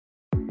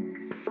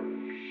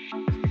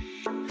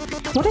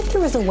What if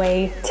there was a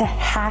way to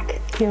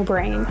hack your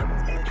brain,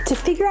 to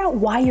figure out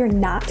why you're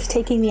not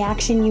taking the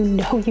action you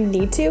know you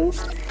need to,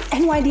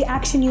 and why the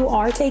action you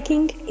are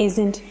taking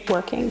isn't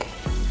working?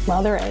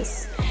 Well, there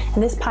is.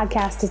 And this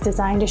podcast is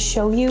designed to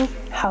show you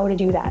how to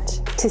do that,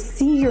 to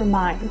see your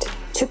mind,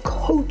 to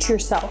coach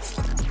yourself,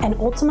 and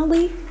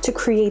ultimately to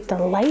create the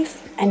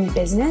life and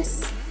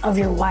business of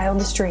your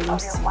wildest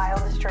dreams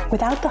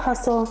without the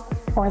hustle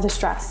or the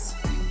stress.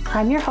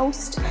 I'm your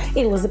host,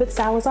 Elizabeth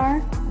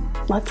Salazar.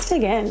 Let's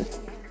dig in.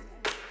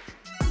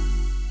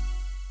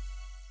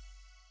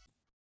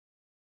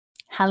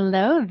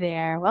 Hello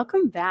there.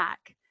 Welcome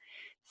back.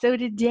 So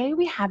today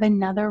we have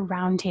another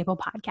roundtable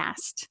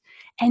podcast,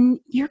 and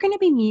you're going to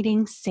be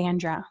meeting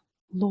Sandra,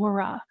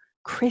 Laura,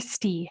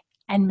 Christy,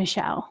 and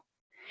Michelle.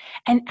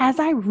 And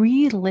as I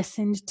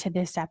re-listened to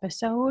this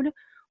episode,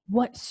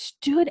 what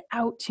stood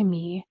out to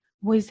me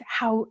was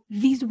how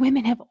these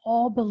women have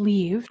all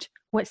believed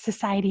what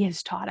society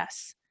has taught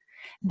us,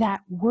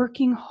 that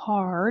working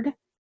hard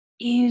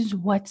is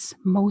what's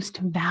most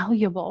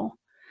valuable.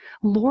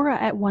 Laura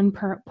at one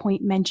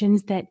point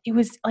mentions that it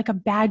was like a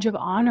badge of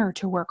honor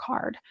to work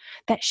hard,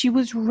 that she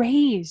was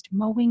raised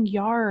mowing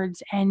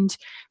yards and,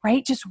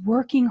 just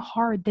working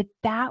hard,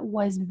 that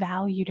was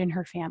valued in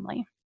her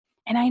family.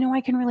 And I know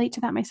I can relate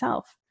to that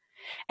myself.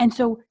 And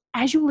so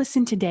as you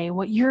listen today,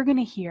 what you're going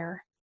to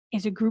hear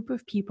is a group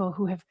of people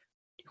who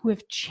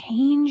have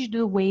changed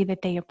the way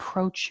that they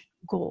approach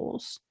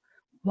goals.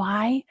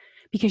 Why?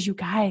 Because you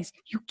guys,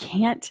 you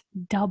can't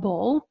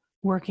double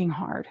working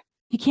hard.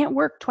 You can't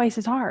work twice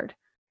as hard.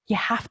 You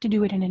have to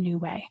do it in a new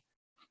way.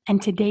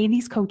 And today,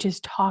 these coaches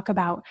talk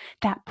about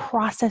that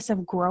process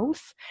of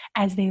growth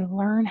as they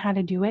learn how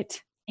to do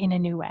it in a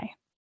new way.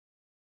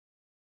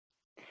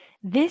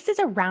 This is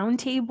a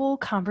roundtable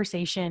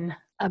conversation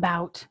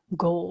about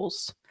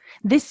goals.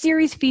 This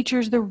series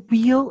features the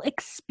real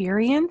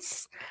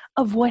experience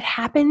of what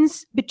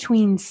happens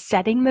between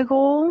setting the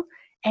goal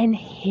and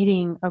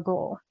hitting a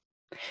goal.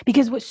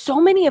 Because what so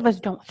many of us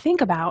don't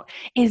think about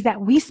is that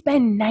we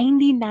spend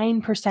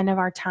 99% of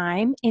our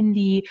time in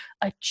the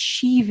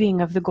achieving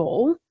of the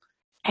goal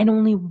and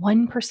only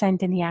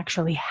 1% in the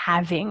actually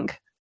having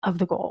of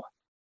the goal.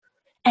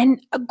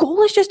 And a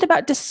goal is just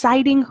about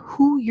deciding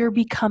who you're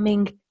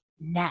becoming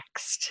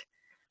next,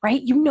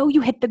 right? You know you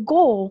hit the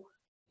goal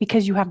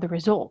because you have the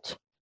result.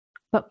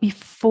 But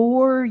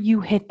before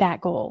you hit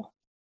that goal,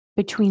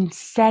 between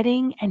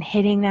setting and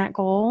hitting that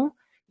goal,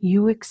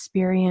 you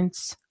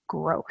experience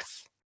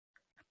growth.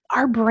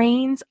 Our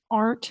brains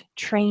aren't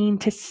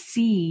trained to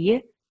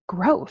see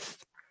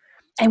growth.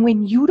 And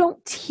when you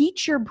don't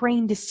teach your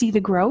brain to see the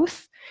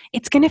growth,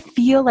 it's going to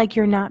feel like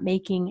you're not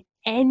making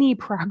any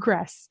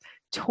progress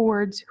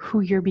towards who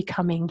you're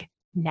becoming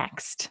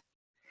next.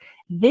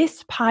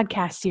 This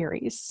podcast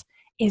series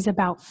is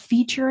about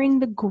featuring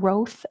the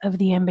growth of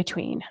the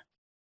in-between.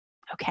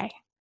 Okay,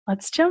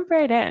 let's jump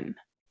right in.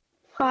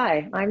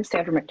 Hi, I'm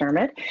Sandra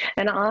McDermott,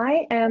 and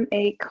I am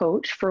a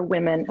coach for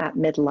women at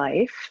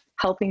midlife,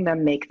 helping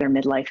them make their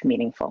midlife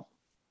meaningful.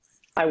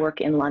 I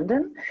work in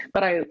London,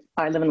 but I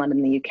live in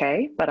London in the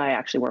UK, but I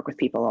actually work with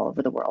people all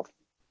over the world.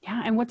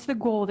 Yeah, and what's the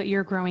goal that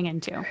you're growing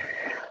into?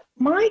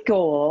 My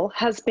goal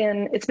it's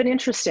been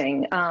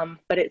interesting,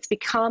 but it's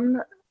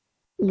become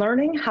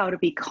learning how to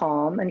be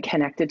calm and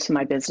connected to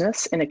my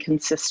business in a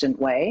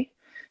consistent way.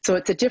 So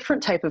it's a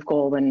different type of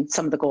goal than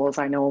some of the goals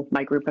I know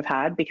my group have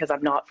had, because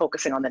I'm not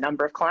focusing on the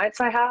number of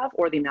clients I have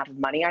or the amount of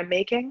money I'm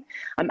making.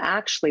 I'm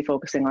actually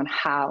focusing on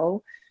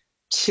how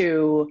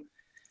to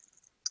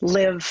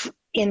live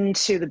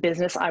into the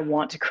business I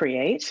want to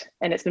create.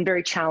 And it's been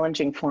very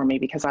challenging for me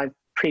because I've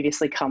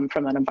previously come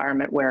from an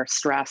environment where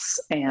stress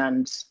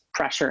and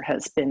pressure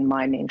has been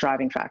my main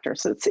driving factor.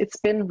 So it's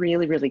been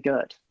really, really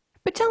good.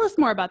 But tell us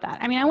more about that.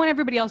 I mean, I want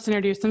everybody else to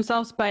introduce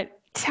themselves, but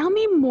tell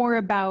me more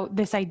about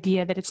this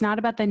idea that it's not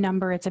about the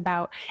number,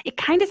 it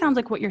kind of sounds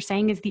like what you're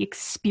saying is the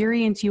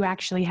experience you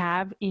actually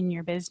have in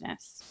your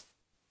business.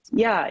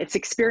 Yeah, it's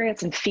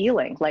experience and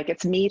feeling. Like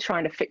it's me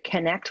trying to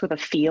connect with a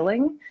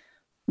feeling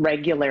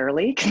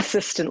regularly,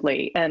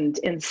 consistently. And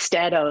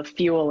instead of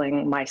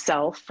fueling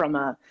myself from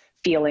a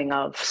feeling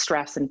of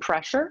stress and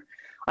pressure,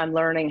 I'm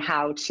learning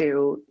how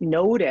to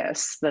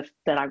notice that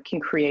I can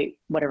create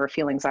whatever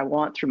feelings I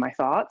want through my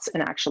thoughts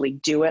and actually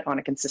do it on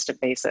a consistent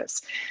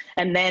basis.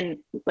 And then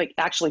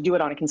actually do it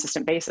on a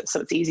consistent basis. So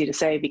it's easy to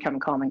say, become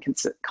calm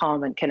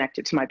and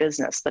connected to my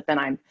business, but then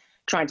I'm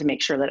trying to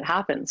make sure that it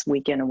happens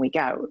week in and week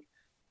out.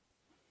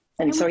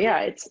 And so, yeah,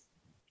 it's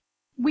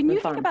when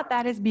you think about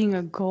that as being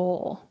a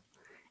goal,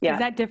 is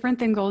that different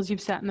than goals you've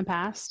set in the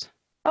past?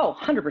 Oh,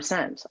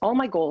 100%. All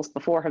my goals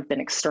before have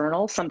been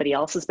external. Somebody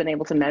else has been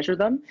able to measure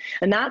them.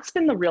 And that's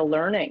been the real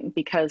learning,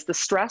 because the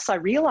stress I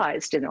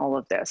realized in all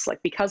of this,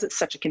 because it's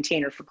such a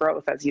container for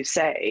growth, as you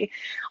say,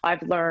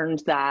 I've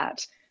learned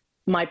that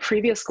my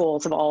previous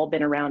goals have all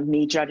been around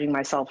me judging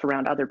myself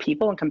around other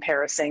people and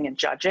comparing and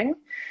judging.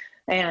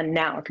 And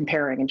now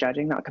comparing and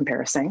judging, not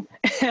comparing.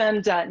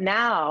 And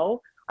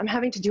now I'm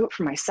having to do it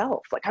for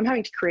myself. I'm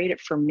having to create it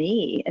for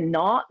me and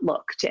not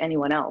look to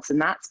anyone else. And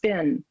that's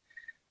been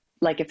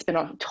like it's been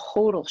a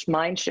total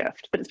mind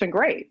shift, but it's been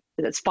great.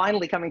 It's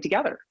finally coming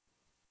together.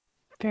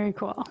 Very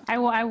cool.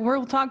 I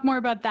will talk more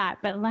about that,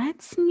 but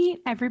let's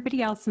meet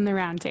everybody else in the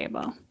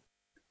roundtable.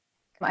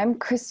 I'm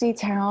Christy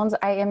Towns.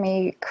 I am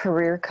a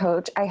career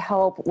coach. I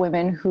help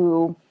women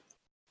who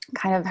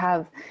kind of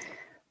have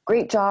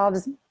great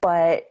jobs,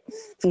 but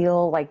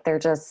feel like they're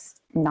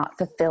just not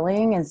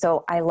fulfilling. And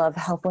so I love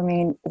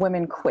helping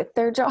women quit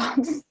their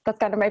jobs. That's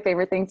kind of my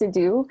favorite thing to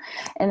do,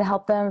 and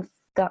help them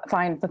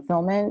find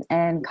fulfillment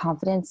and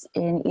confidence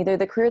in either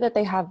the career that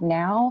they have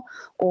now,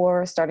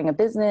 or starting a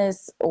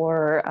business,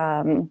 or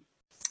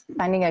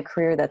finding a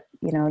career that,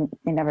 you know,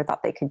 they never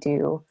thought they could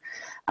do.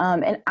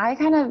 And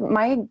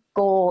my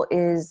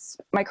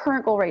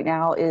current goal right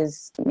now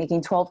is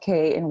making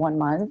 $12K in 1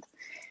 month.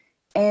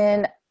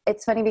 And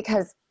it's funny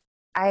because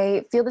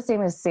I feel the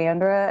same as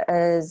Sandra,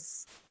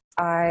 as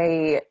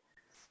I'm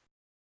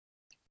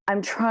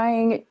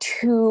trying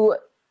to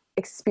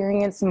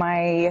experience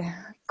my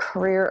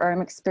career, or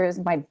I'm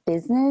experiencing my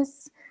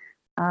business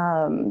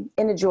in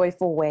a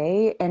joyful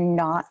way and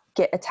not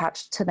get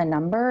attached to the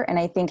number. And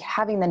I think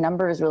having the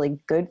number is really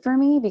good for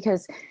me,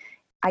 because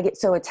I get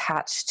so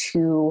attached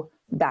to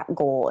that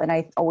goal, and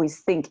I always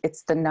think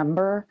it's the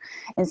number.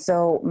 And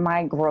so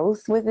my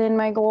growth within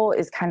my goal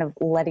is kind of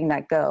letting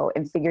that go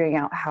and figuring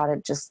out how to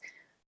just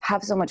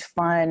have so much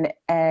fun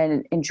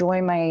and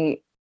enjoy my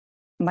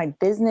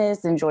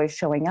business, enjoy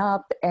showing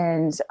up,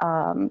 and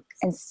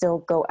still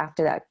go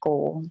after that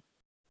goal.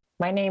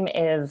 My name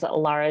is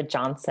Lara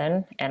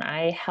Johnson, and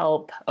I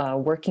help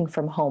working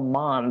from home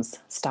moms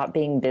stop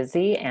being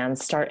busy and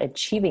start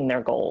achieving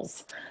their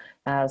goals.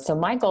 So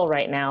my goal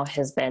right now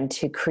has been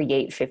to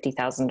create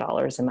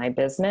 $50,000 in my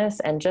business.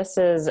 And just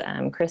as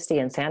Christy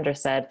and Sandra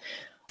said,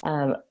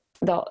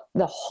 the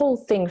whole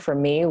thing for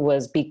me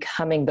was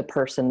becoming the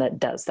person that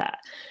does that.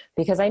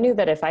 Because I knew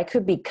that if I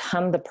could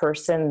become the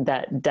person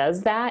that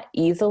does that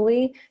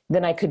easily,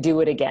 then I could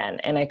do it again,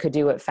 and I could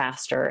do it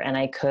faster, and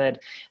I could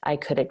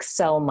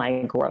excel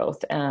my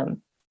growth.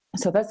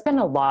 So that's been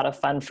a lot of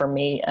fun for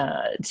me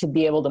to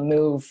be able to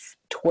move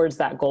towards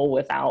that goal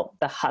without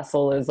the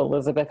hustle, as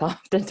Elizabeth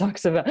often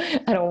talks about.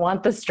 I don't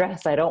want the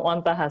stress. I don't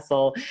want the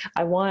hustle.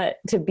 I want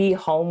to be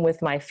home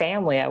with my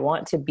family. I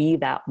want to be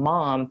that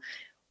mom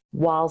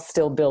while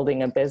still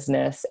building a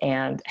business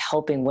and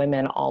helping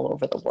women all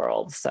over the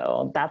world.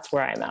 So that's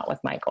where I'm at with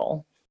my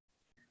goal.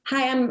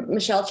 Hi, I'm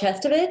Michelle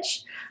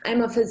Chestovich.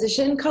 I'm a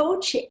physician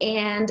coach,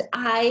 and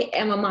I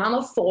am a mom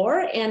of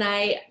 4, and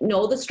I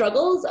know the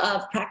struggles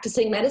of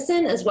practicing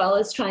medicine as well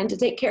as trying to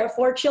take care of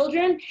 4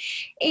 children.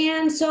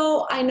 And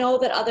so I know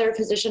that other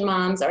physician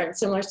moms are in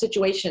similar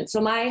situations. So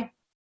my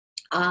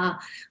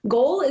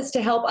goal is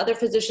to help other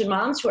physician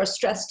moms who are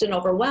stressed and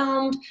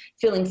overwhelmed,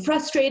 feeling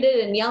frustrated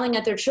and yelling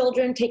at their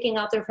children, taking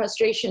out their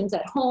frustrations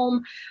at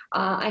home.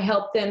 I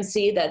help them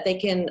see that they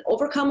can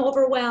overcome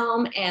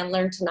overwhelm and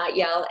learn to not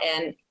yell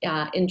and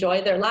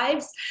enjoy their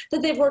lives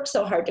that they've worked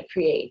so hard to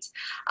create.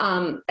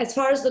 As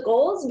far as the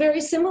goals, very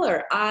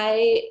similar.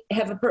 I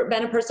have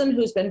been a person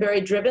who's been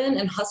very driven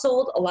and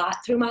hustled a lot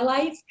through my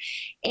life.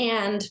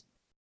 And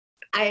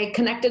I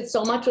connected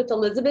so much with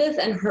Elizabeth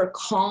and her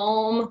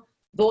calm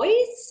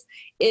voice.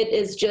 It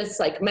is just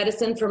like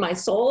medicine for my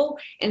soul.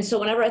 And so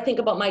whenever I think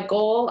about my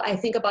goal, I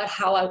think about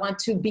how I want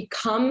to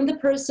become the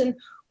person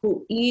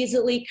who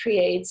easily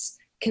creates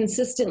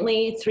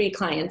consistently 3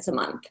 clients a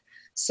month.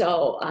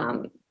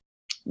 So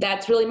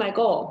that's really my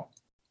goal.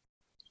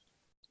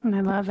 I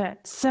love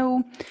it.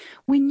 So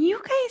when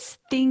you guys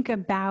think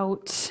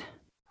about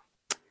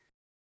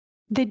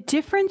the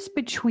difference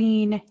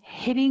between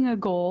hitting a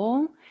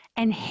goal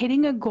and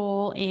hitting a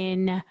goal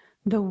in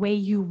the way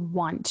you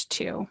want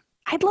to,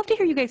 I'd love to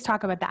hear you guys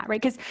talk about that, right?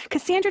 Because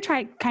Sandra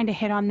kind of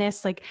hit on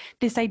this, like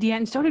this idea,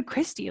 and so did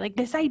Christy, like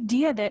this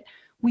idea that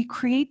we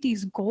create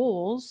these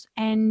goals,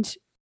 and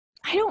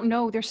I don't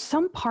know, there's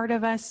some part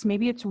of us,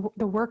 maybe it's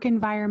the work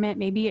environment,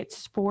 maybe it's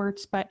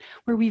sports, but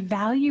where we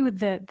value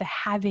the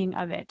having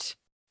of it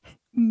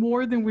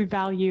more than we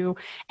value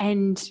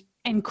and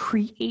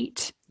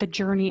create the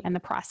journey and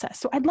the process.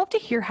 So I'd love to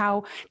hear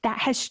how that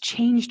has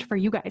changed for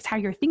you guys, how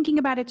you're thinking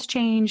about it's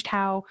changed,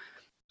 how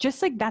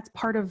just like that's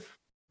part of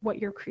what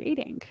you're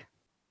creating.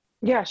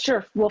 Yeah,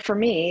 sure. Well, for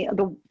me,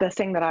 the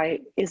thing that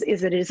it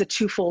is a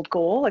twofold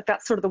goal. Like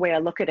that's sort of the way I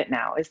look at it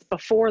now. Is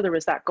before there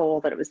was that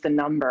goal that it was the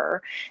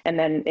number, and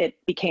then it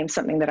became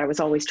something that I was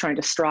always trying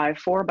to strive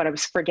for, but I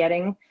was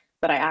forgetting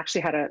that I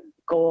actually had a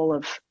goal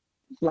of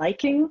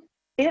liking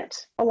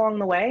it along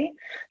the way.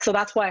 So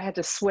that's why I had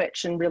to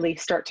switch and really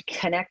start to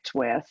connect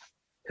with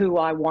who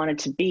I wanted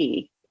to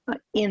be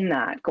in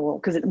that goal,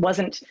 because it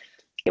wasn't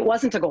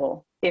a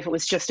goal if it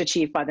was just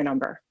achieved by the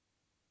number.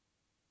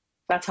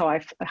 That's how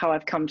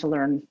I've come to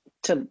learn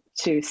to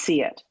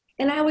see it.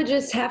 And I would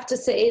just have to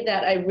say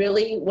that I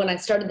really, when I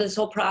started this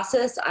whole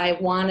process, I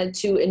wanted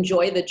to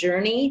enjoy the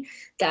journey.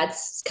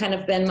 That's kind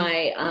of been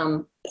my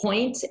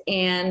point.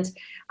 And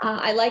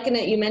I liken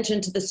it, you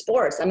mentioned, to the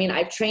sports. I mean,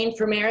 I've trained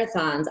for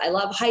marathons. I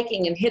love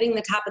hiking and hitting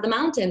the top of the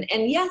mountain.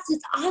 And yes,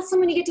 it's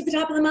awesome when you get to the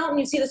top of the mountain,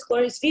 you see this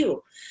glorious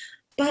view.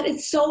 but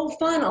it's so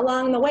fun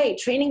along the way.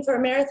 Training for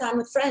a marathon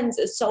with friends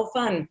is so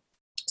fun.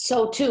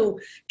 So too,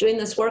 doing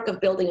this work of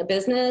building a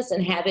business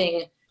and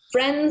having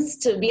friends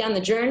to be on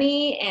the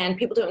journey and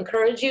people to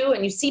encourage you,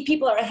 and you see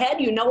people are ahead,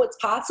 you know it's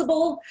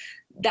possible.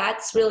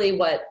 That's really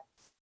what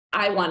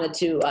I wanted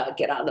to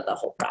get out of the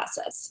whole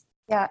process.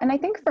 Yeah. And I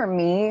think for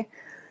me,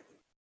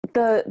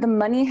 the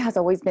money has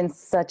always been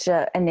such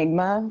an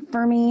enigma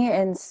for me.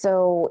 And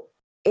so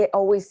it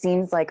always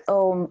seems like,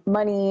 oh,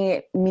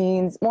 money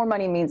means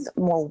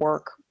more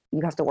work.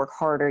 You have to work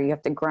harder. You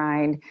have to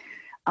grind.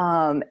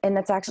 And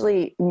that's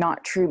actually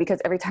not true, because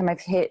every time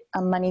I've hit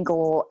a money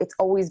goal, it's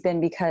always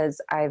been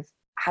because I've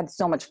had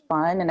so much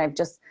fun and I've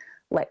just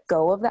let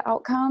go of the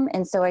outcome.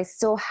 And so I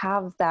still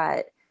have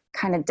that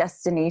kind of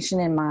destination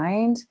in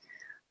mind,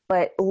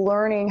 but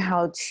learning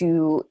how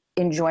to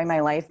enjoy my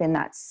life in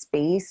that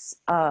space.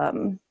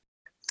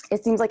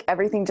 It seems like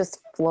everything just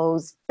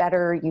flows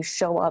better. You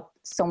show up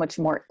so much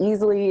more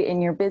easily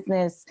in your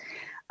business.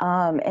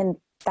 And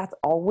that's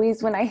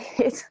always when I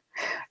hit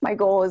my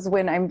goal, is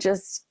when I'm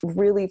just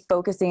really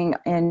focusing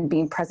and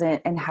being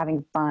present and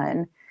having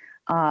fun.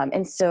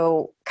 And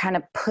so kind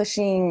of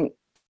pushing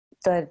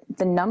the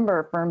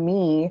number for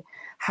me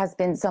has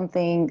been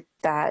something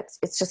that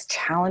it's just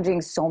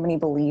challenging so many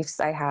beliefs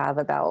I have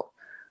about,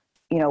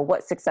 you know,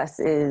 what success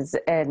is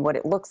and what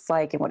it looks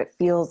like and what it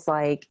feels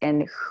like,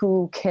 and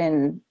who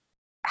can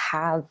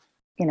have,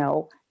 you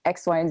know,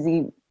 X, Y, and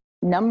Z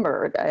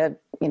numbered, a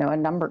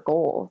number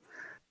goal.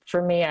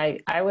 For me,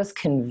 I was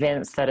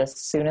convinced that as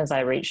soon as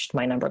I reached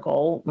my number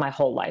goal, my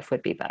whole life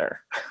would be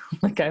better.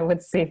 Like I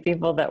would see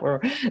people that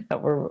were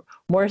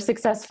more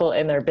successful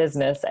in their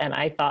business, and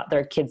I thought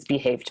their kids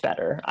behaved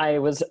better. I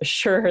was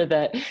sure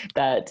that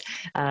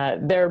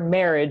their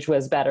marriage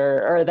was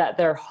better, or that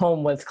their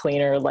home was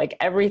cleaner. Like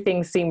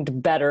everything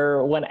seemed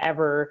better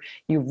whenever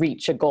you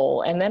reach a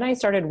goal. And then I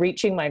started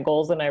reaching my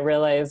goals, and I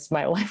realized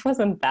my life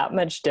wasn't that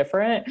much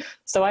different.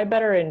 So I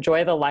better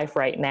enjoy the life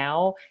right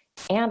now.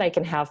 And I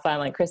can have fun,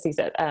 like Christy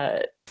said,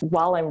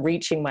 while I'm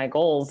reaching my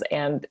goals,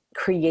 and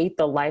create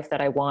the life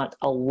that I want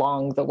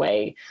along the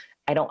way.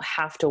 I don't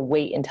have to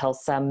wait until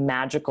some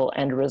magical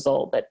end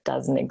result that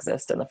doesn't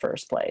exist in the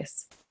first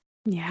place.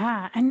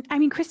 Yeah. And I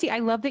mean, Christy, I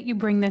love that you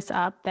bring this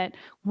up, that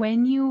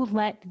when you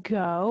let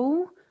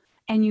go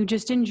and you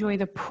just enjoy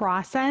the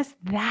process,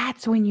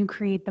 that's when you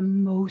create the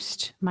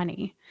most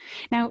money.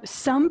 Now,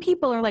 some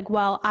people are like,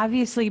 well,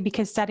 obviously,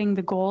 because setting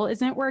the goal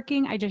isn't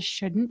working, I just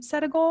shouldn't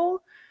set a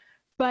goal.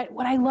 But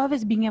what I love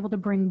is being able to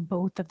bring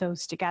both of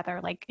those together,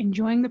 like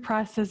enjoying the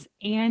process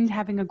and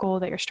having a goal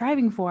that you're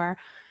striving for.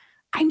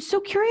 I'm so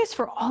curious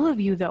for all of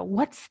you, though,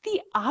 what's the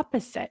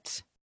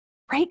opposite,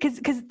 right?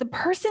 Because the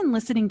person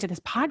listening to this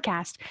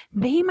podcast,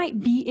 they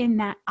might be in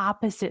that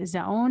opposite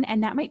zone.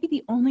 And that might be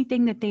the only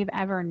thing that they've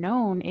ever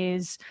known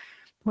is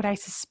what I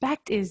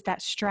suspect is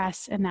that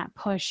stress and that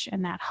push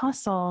and that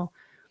hustle.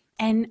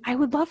 And I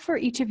would love for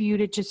each of you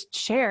to just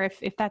share,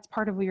 if that's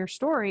part of your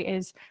story,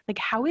 is like,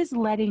 how is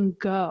letting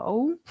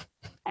go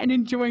and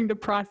enjoying the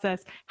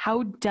process,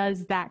 how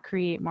does that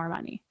create more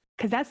money?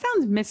 Because that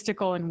sounds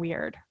mystical and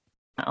weird.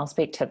 I'll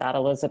speak to that,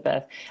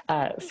 Elizabeth.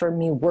 For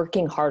me,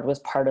 working hard was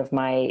part of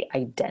my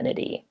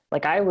identity.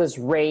 Like I was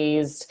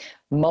raised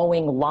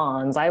mowing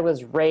lawns. I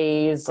was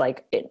raised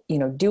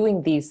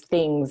doing these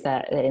things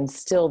that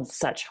instilled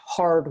such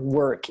hard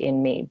work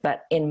in me.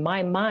 But in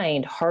my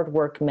mind, hard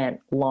work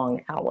meant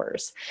long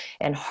hours.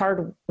 And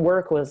hard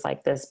work was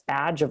like this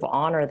badge of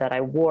honor that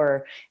I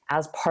wore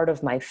as part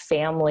of my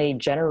family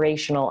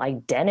generational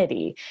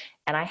identity.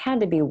 And I had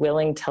to be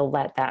willing to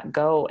let that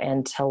go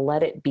and to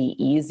let it be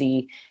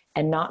easy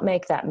and not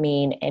make that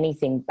mean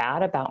anything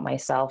bad about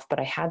myself. But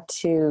I had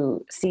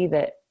to see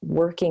that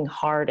working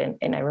hard,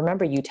 and I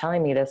remember you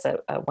telling me this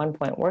at one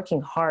point,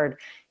 working hard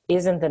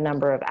isn't the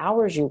number of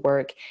hours you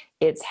work,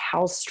 it's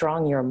how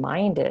strong your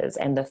mind is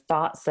and the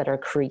thoughts that are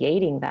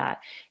creating that.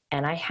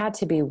 And I had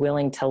to be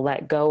willing to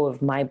let go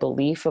of my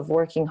belief of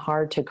working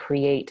hard to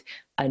create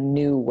a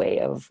new way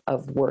of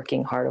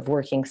working hard, of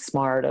working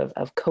smart,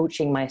 of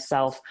coaching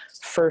myself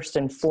first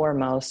and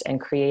foremost,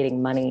 and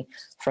creating money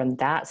from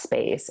that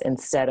space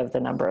instead of the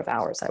number of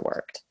hours I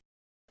worked.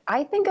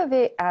 I think of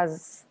it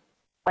as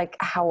like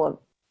how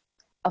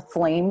a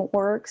flame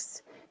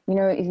works. You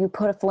know, if you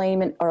put a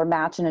flame or a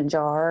match in a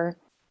jar,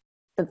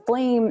 the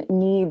flame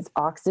needs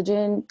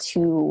oxygen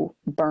to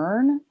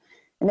burn.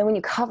 And then when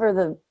you cover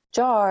the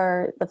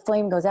jar, the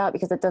flame goes out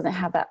because it doesn't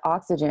have that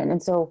oxygen.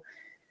 And so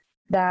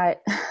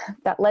that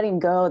letting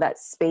go, that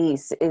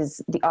space,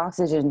 is the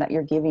oxygen that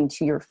you're giving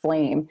to your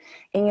flame.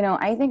 And, you know,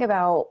 I think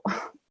about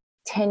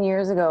 10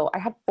 years ago, I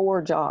had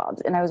 4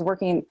 jobs and I was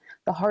working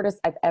the hardest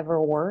I've ever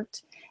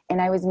worked.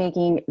 And I was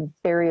making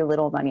very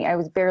little money. I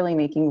was barely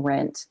making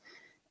rent.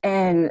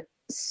 And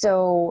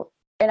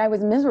I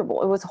was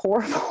miserable. It was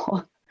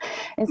horrible.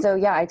 And so,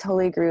 yeah, I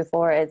totally agree with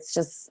Laura. It's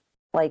just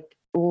like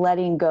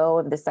letting go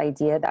of this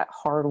idea that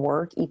hard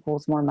work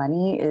equals more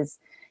money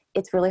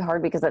it's really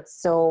hard, because that's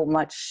so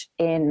much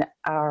in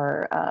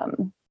our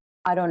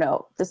I don't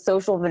know, the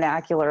social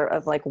vernacular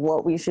of like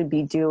what we should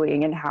be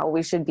doing and how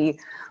we should be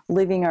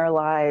living our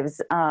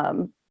lives.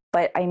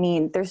 But I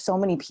mean, there's so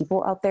many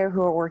people out there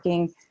who are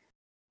working,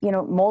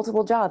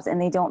 multiple jobs,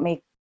 and they don't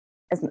make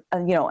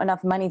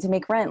enough money to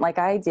make rent like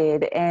I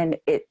did. And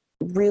it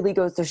really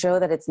goes to show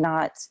that it's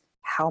not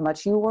how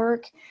much you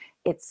work,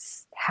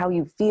 it's how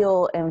you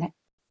feel, and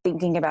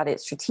thinking about it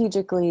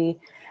strategically,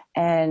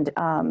 and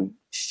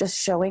just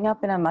showing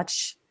up in a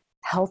much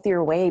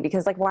healthier way.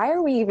 Because like, why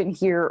are we even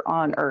here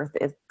on earth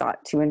if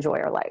not to enjoy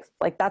our life?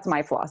 Like, that's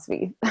my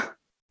philosophy.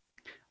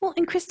 Well,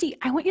 and Christy,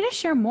 I want you to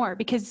share more,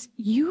 because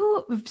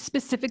you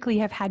specifically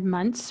have had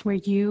months where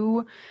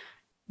you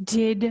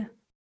did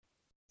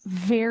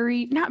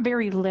not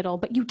very little,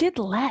 but you did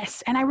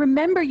less. And I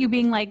remember you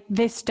being like,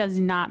 this does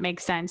not make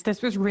sense.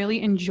 This was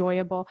really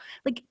enjoyable.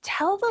 Like,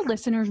 tell the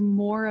listeners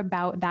more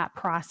about that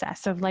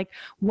process of like,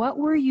 what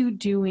were you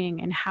doing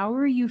and how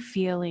were you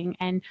feeling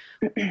and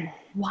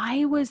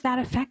why was that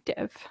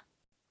effective?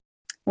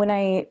 When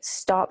I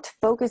stopped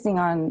focusing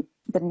on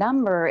the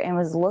number and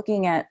was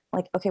looking at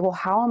like, okay, well,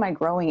 how am I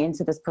growing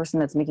into this person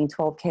that's making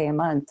 $12K a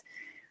month?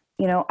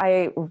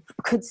 I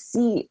could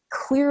see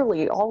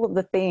clearly all of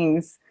the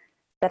things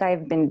that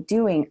I've been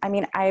doing. I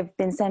mean, I've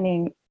been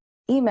sending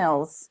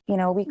emails,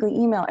 weekly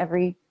email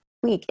every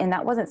week. And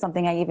that wasn't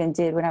something I even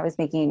did when I was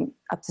making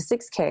up to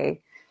 6K.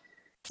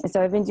 And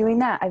so I've been doing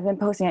that. I've been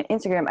posting on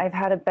Instagram. I've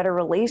had a better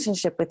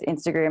relationship with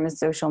Instagram and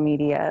social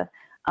media.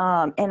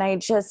 And I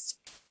just,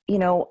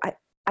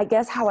 I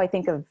guess how I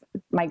think of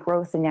my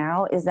growth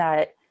now is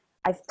that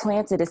I've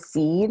planted a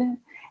seed,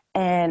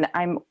 and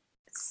I'm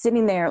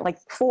sitting there, like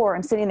before,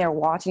 I'm sitting there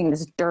watching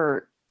this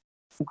dirt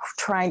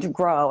trying to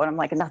grow, and I'm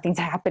like, nothing's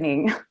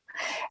happening.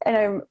 And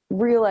I'm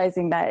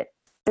realizing that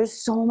there's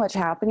so much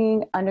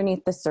happening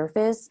underneath the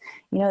surface.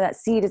 That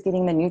seed is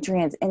getting the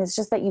nutrients, and it's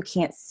just that you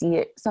can't see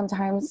it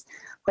sometimes,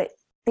 but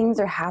things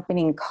are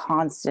happening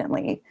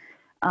constantly.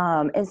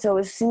 And so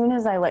as soon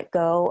as I let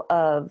go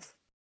of,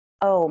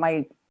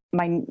 my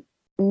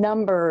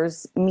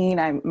numbers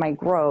mean my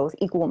growth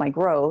equal my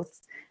growth,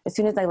 as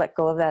soon as I let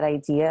go of that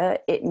idea,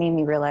 it made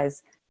me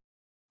realize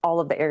all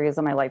of the areas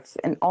of my life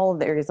and all of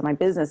the areas of my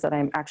business that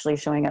I'm actually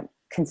showing up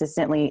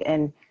consistently,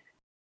 and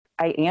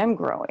I am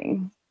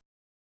growing.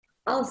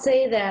 I'll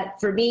say that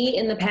for me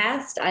in the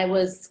past, I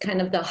was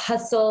kind of the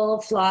hustle,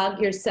 flog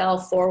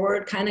yourself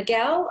forward kind of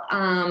gal.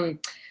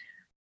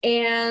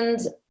 And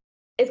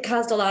it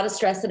caused a lot of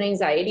stress and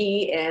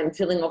anxiety and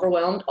feeling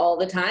overwhelmed all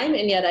the time.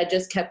 And yet I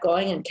just kept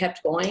going and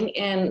kept going.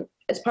 And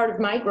as part of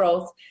my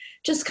growth,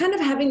 just kind of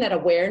having that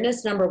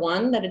awareness, number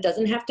one, that it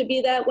doesn't have to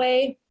be that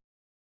way.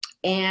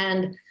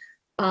 And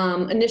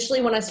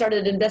initially when I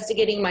started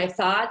investigating my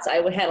thoughts, I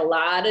had a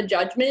lot of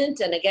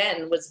judgment, and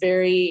again, was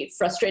very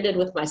frustrated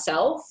with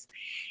myself.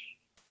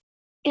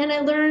 And I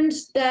learned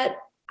that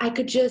I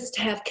could just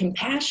have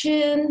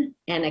compassion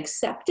and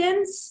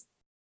acceptance,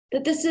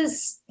 that this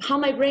is how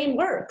my brain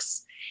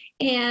works.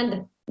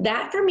 And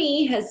that for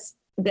me has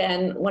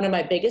been one of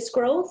my biggest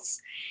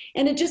growths.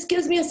 And it just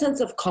gives me a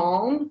sense of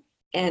calm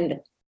and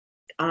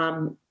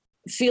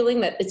feeling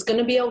that it's going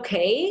to be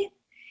okay.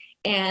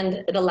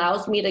 And it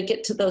allows me to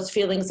get to those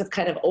feelings of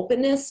kind of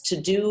openness to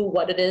do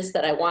what it is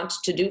that I want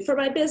to do for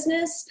my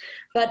business.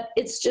 But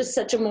it's just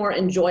such a more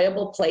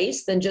enjoyable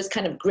place than just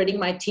kind of gritting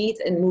my teeth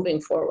and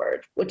moving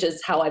forward, which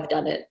is how I've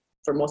done it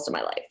for most of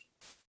my life.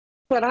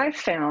 What I've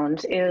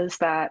found is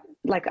that,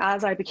 like,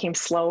 as I became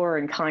slower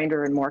and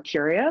kinder and more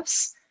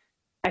curious,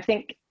 I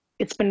think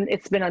it's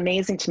been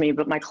amazing to me,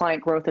 but my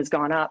client growth has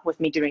gone up with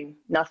me doing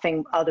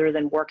nothing other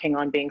than working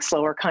on being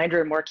slower, kinder,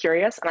 and more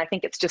curious. And I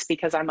think it's just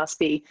because I must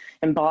be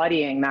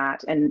embodying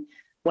that. And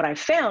what I've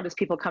found is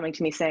people coming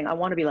to me saying, I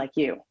want to be like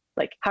you.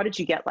 Like, how did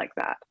you get like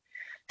that?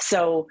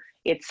 So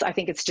I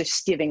think it's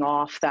just giving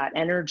off that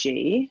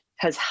energy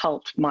has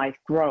helped my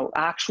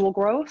actual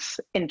growth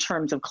in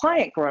terms of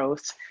client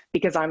growth,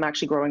 because I'm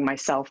actually growing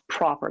myself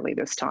properly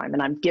this time,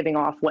 and I'm giving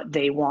off what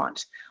they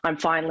want. I'm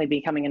finally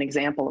becoming an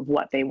example of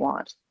what they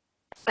want.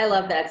 I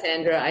love that,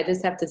 Sandra. I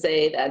just have to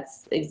say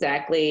that's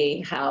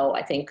exactly how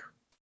I think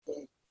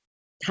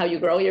how you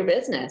grow your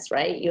business,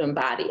 right? You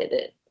embody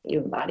it.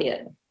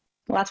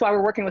 Well, that's why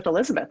we're working with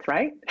Elizabeth,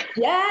 right?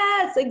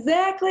 Yes,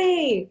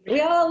 exactly.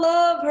 We all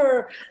love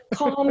her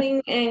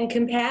calming and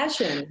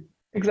compassion.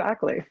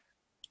 Exactly.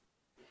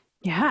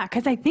 Yeah,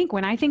 because I think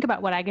when I think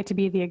about what I get to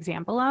be the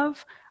example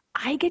of,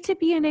 I get to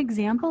be an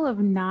example of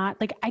not,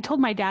 like, I told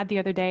my dad the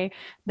other day,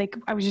 like,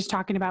 I was just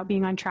talking about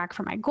being on track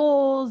for my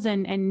goals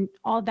and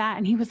all that.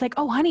 And he was like,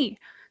 oh, honey,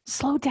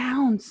 slow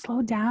down.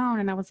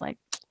 And I was like,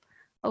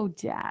 oh,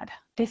 Dad,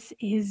 this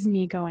is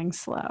me going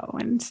slow.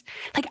 And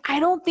like, I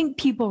don't think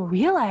people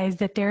realize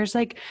that there's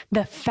like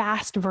the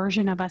fast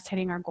version of us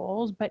hitting our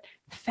goals, but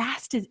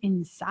fast is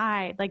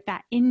inside, like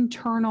that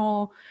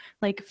internal,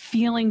 like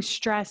feeling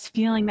stress,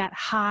 feeling that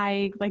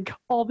high, like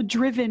all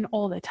driven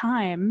all the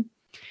time.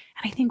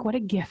 And I think what a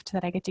gift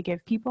that I get to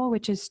give people,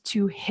 which is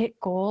to hit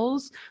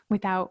goals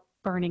without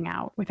burning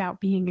out, without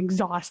being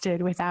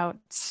exhausted, without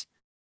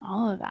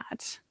all of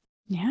that.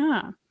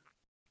 Yeah.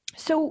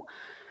 So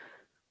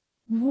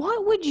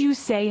What would you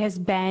say has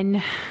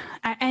been,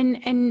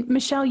 and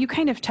Michelle, you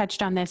kind of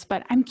touched on this,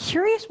 but I'm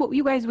curious what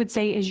you guys would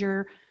say is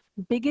your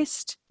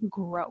biggest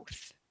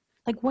growth?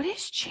 Like, what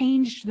has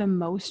changed the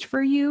most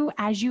for you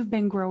as you've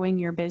been growing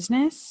your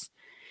business?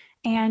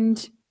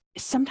 And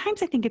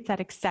sometimes I think it's that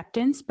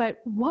acceptance, but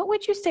what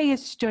would you say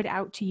has stood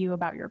out to you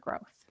about your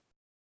growth?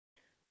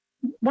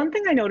 One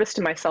thing I noticed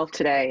in myself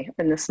today,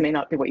 and this may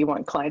not be what you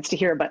want clients to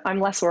hear, but I'm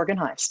less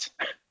organized.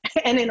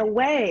 And in a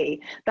way,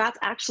 that's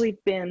actually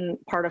been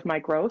part of my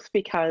growth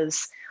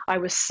because I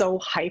was so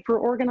hyper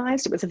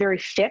organized. It was a very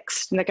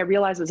fixed, like I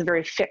realized it was a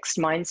very fixed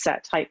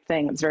mindset type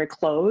thing. It was very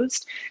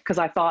closed because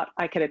I thought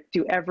I could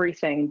do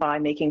everything by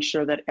making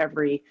sure that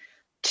every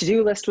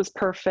to-do list was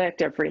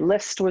perfect, every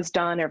list was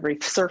done, every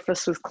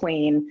surface was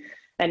clean.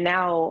 And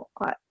now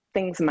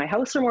things in my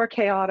house are more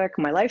chaotic.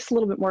 My life's a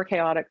little bit more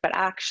chaotic, but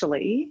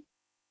actually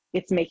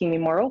it's making me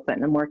more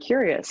open and more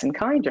curious and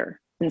kinder.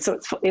 And so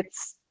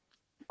it's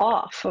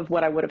off of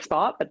what I would have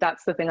thought, but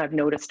that's the thing I've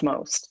noticed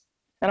most.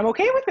 And I'm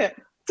okay with it.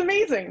 It's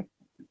amazing.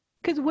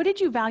 Because what did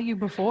you value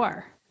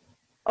before?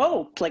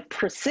 Oh, like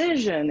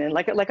precision. And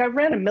like I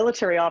ran a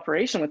military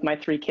operation with my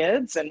 3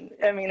 kids. And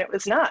I mean, it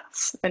was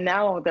nuts. And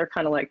now they're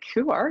kind of like,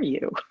 who are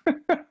you?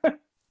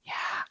 Yeah,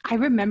 I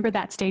remember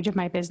that stage of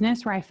my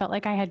business where I felt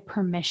like I had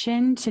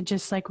permission to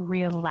just like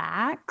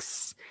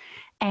relax.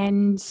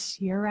 And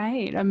you're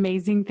right.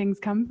 Amazing things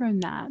come from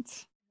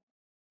that.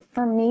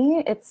 For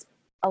me, it's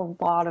a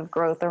lot of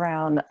growth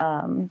around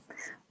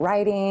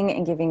writing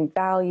and giving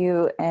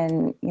value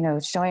and, you know,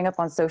 showing up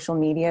on social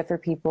media for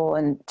people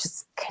and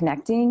just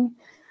connecting.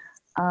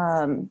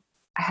 I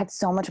had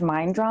so much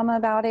mind drama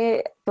about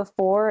it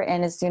before.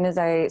 And as soon as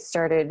I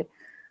started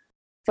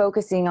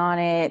focusing on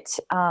it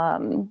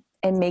and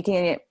making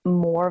it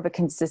more of a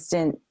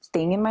consistent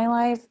thing in my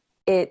life,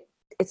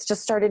 it's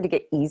just started to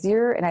get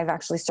easier. And I've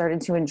actually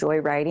started to enjoy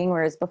writing.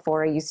 Whereas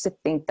before I used to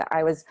think that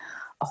I was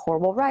a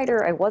horrible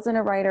writer. I wasn't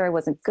a writer. I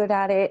wasn't good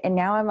at it. And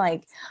now I'm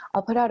like,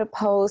 I'll put out a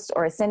post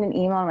or I send an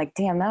email. I'm like,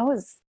 damn, that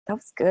was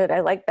good. I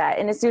like that.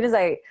 And as soon as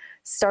I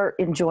start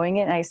enjoying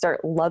it and I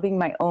start loving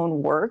my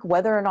own work,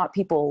 whether or not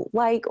people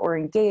like or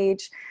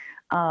engage,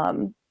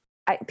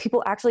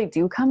 people actually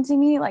do come to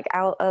me like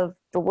out of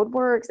the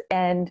woodworks.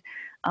 And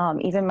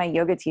even my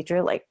yoga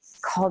teacher like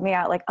called me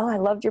out like, oh, I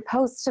loved your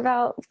post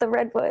about the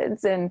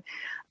redwoods. And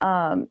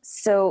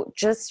so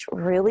just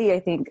really, I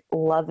think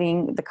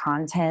loving the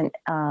content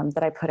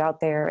that I put out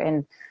there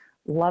and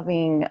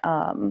loving,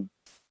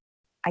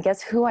 I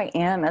guess, who I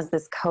am as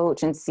this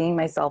coach and seeing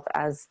myself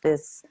as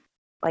this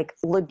like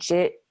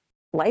legit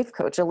life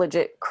coach, a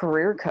legit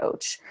career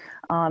coach,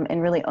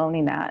 and really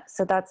owning that.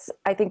 So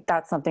I think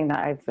that's something that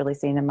I've really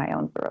seen in my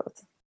own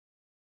growth.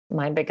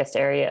 My biggest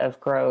area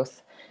of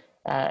growth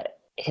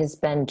has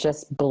been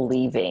just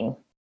believing.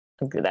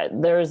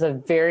 That there's a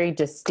very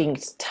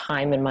distinct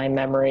time in my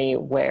memory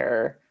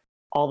where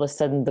all of a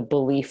sudden the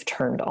belief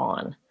turned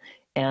on.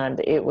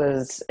 And it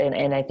was,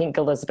 and I think,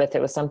 Elizabeth,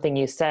 it was something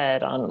you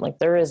said on like,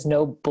 there is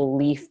no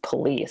belief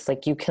police.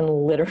 Like you can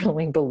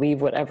literally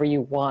believe whatever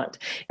you want.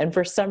 And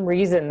for some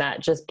reason that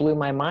just blew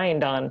my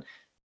mind on,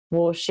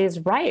 well, she's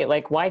right.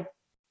 Like, why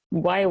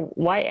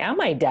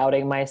am I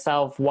doubting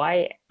myself?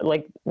 Why,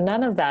 like,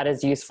 none of that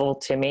is useful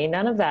to me.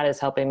 None of that is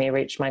helping me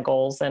reach my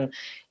goals. And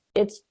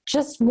it's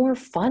just more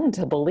fun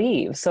to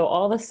believe. So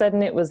all of a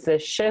sudden it was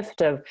this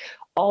shift of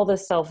all the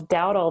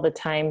self-doubt all the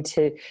time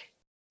to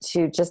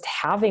just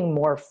having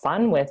more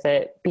fun with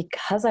it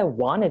because I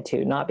wanted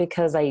to, not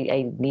because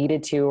I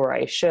needed to, or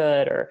I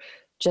should, or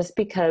just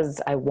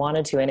because I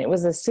wanted to. And it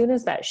was as soon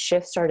as that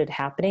shift started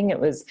happening, it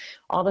was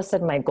all of a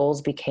sudden my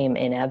goals became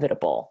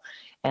inevitable.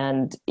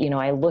 And, you know,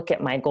 I look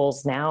at my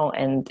goals now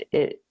and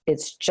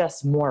it's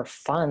just more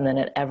fun than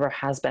it ever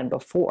has been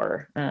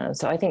before.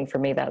 So I think for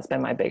me, that's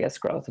been my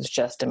biggest growth, is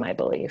just in my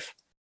belief.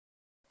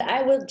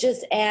 I would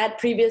just add,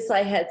 previously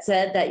I had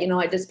said that, you know,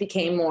 I just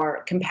became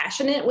more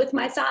compassionate with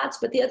my thoughts.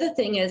 But the other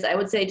thing is, I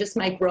would say just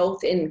my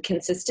growth in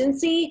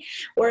consistency.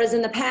 Whereas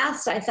in the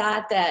past, I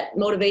thought that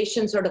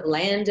motivation sort of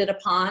landed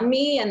upon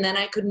me and then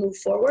I could move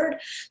forward.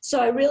 So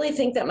I really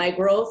think that my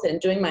growth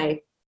and doing my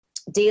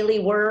daily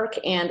work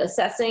and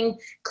assessing,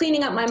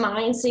 cleaning up my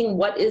mind, seeing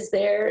what is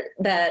there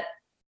that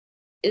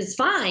is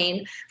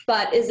fine,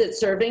 but is it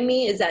serving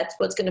me? Is that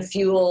what's going to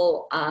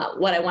fuel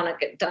what I want to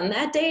get done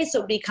that day?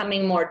 So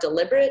becoming more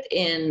deliberate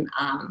in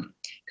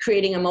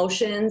creating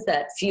emotions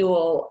that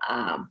fuel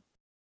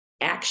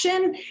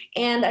action.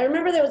 And I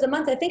remember there was a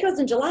month, I think it was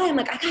in July, I'm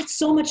like, I got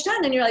so much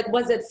done. And you're like,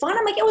 was it fun?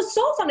 I'm like, it was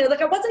so fun.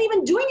 Like, I wasn't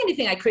even doing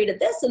anything. I created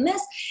this and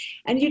this.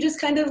 And you just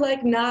kind of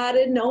like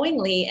nodded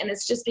knowingly. And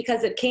it's just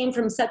because it came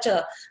from such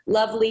a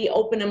lovely,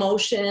 open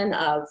emotion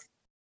of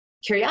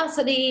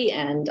curiosity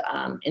and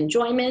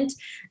enjoyment.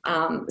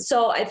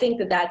 So I think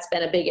that that's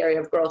been a big area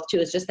of growth too,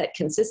 is just that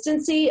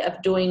consistency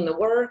of doing the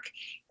work.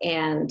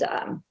 And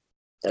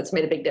that's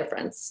made a big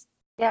difference.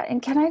 Yeah.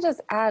 And can I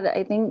just add,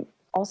 I think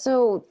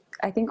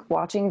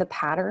watching the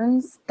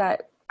patterns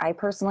that I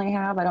personally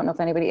have, I don't know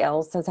if anybody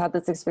else has had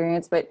this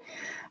experience, but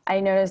I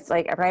noticed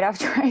like right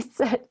after I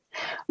set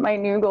my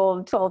new goal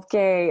of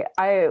 12K,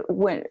 I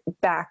went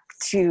back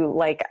to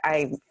like,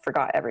 I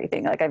forgot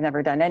everything. Like I've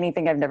never done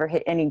anything. I've never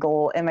hit any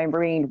goal, and my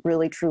brain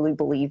really, truly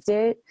believed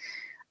it.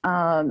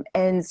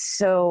 And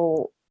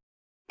so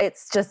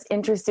it's just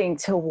interesting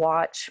to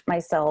watch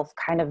myself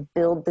kind of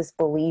build this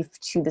belief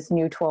to this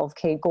new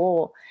 12K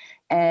goal,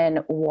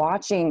 and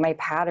watching my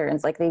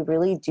patterns, like they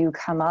really do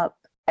come up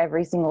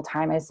every single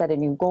time I set a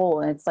new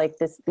goal. And it's like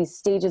these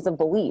stages of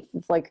belief.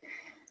 It's like,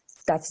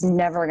 that's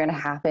never going to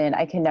happen.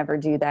 I can never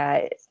do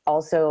that.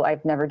 Also,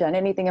 I've never done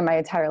anything in my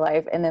entire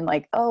life. And then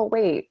like, oh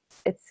wait,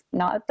 it's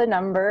not the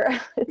number.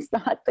 It's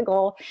not the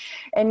goal.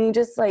 And you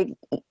just like,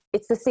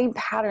 it's the same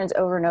patterns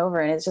over and over.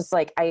 And it's just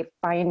like, I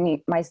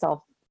find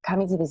myself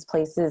coming to these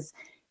places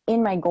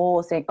in my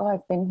goal saying, oh,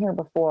 I've been here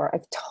before.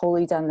 I've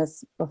totally done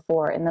this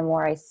before. And the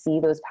more I see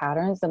those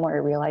patterns, the more I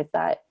realize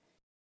that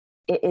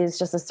it is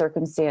just a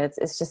circumstance.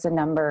 It's just a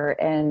number.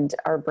 And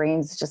our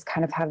brains just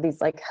kind of have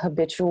these like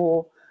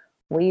habitual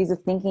ways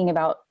of thinking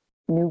about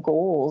new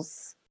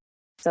goals.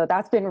 So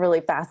that's been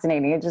really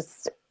fascinating. It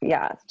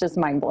just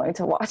mind blowing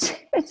to watch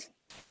it.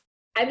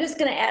 I'm just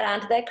going to add on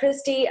to that,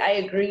 Christy. I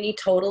agree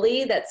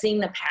totally that seeing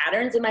the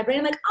patterns in my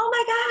brain, like, oh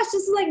my gosh,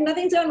 this is like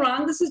nothing's done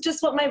wrong. This is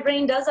just what my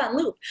brain does on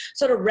loop.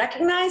 So to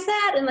recognize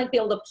that and like be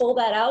able to pull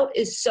that out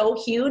is so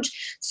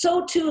huge.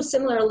 So too,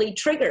 similarly,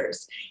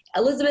 triggers.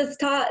 Elizabeth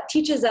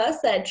teaches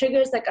us that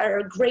triggers like are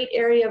a great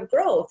area of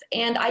growth.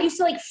 And I used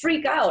to like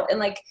freak out and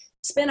like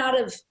spin out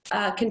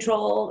of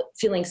control,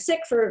 feeling sick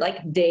for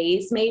like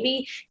days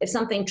maybe if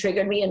something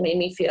triggered me and made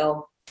me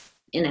feel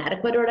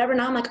inadequate or whatever.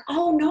 Now I'm like,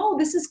 oh no,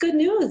 this is good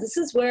news. This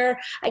is where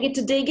I get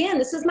to dig in.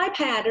 This is my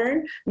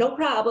pattern, no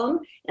problem.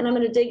 And I'm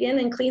going to dig in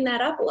and clean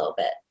that up a little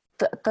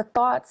bit. The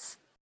thoughts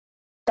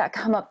that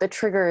come up, the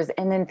triggers,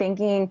 and then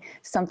thinking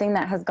something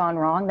that has gone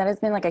wrong, that has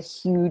been like a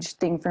huge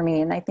thing for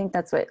me. And I think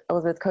that's what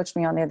Elizabeth coached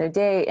me on the other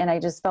day. And I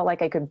just felt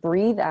like I could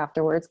breathe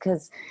afterwards,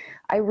 because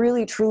I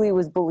really truly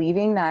was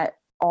believing that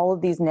all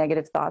of these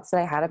negative thoughts that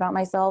I had about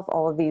myself,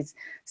 all of these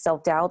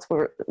self-doubts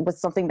was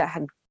something that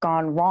had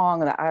gone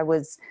wrong, that I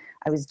was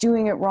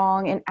doing it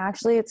wrong. And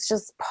actually it's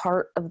just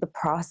part of the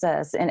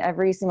process. And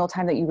every single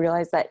time that you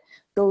realize that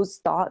those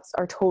thoughts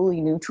are totally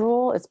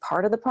neutral, it's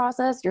part of the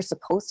process, you're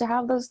supposed to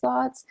have those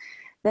thoughts,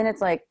 then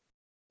it's like,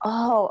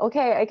 oh,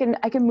 okay, I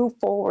can move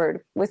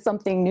forward with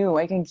something new.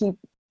 I can keep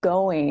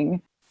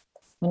going.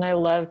 And I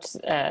loved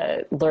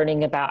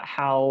learning about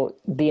how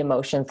the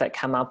emotions that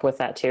come up with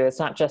that too. It's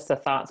not just the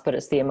thoughts, but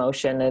it's the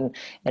emotion,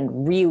 and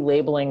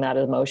relabeling that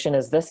emotion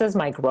as, this is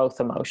my growth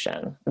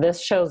emotion.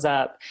 This shows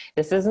up.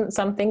 This isn't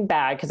something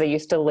bad, because I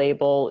used to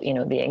label,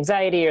 the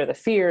anxiety or the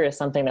fear as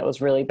something that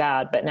was really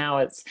bad. But now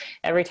it's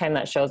every time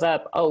that shows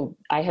up, oh,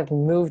 I have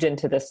moved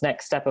into this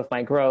next step of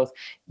my growth.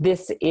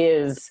 This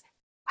is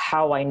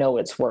how I know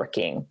it's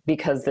working,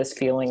 because this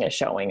feeling is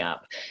showing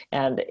up.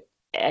 And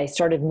I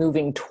started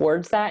moving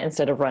towards that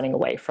instead of running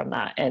away from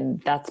that. And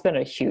that's been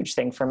a huge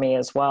thing for me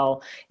as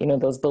well.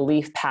 Those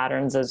belief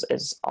patterns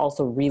is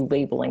also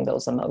relabeling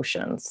those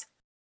emotions.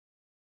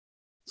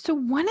 So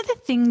one of the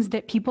things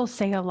that people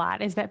say a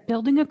lot is that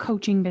building a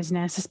coaching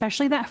business,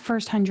 especially that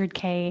first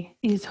 100K,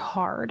 is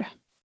hard.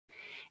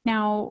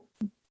 Now,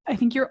 I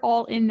think you're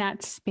all in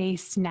that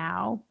space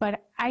now,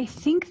 but I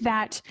think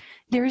that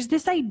there's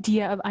this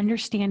idea of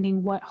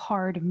understanding what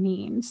hard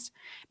means,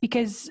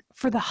 because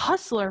for the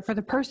hustler, for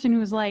the person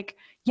who's like,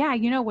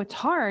 yeah, what's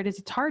hard is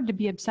it's hard to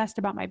be obsessed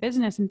about my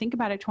business and think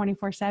about it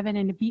 24/7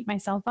 and to beat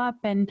myself up.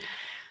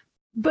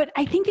 But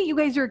I think that you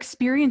guys are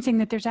experiencing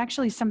that there's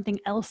actually something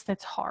else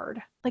that's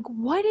hard. Like,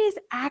 what is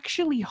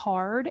actually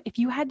hard? If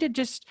you had to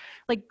just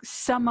like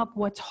sum up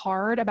what's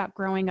hard about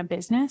growing a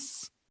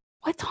business,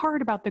 what's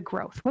hard about the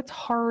growth? What's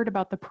hard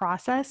about the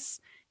process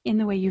in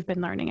the way you've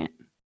been learning it?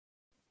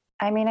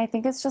 I mean, I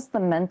think it's just the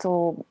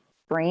mental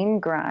brain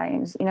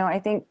grind. I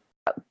think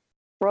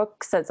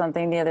Brooke said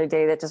something the other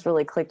day that just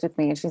really clicked with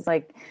me. And she's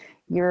like,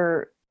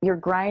 you're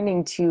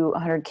grinding to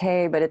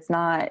 100K, but it's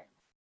not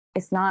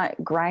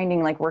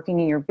grinding like working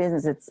in your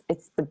business.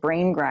 It's the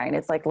brain grind.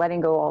 It's like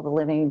letting go all the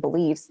limiting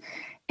beliefs.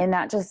 And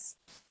that just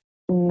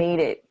made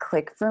it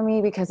click for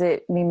me, because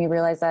it made me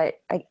realize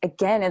that,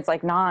 again, it's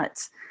like not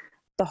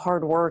the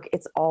hard work.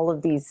 It's all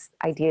of these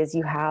ideas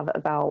you have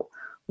about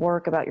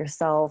work, about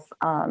yourself,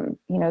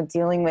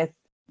 dealing with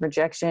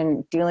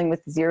rejection, dealing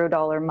with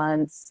 $0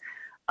 months,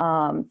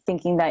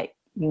 thinking that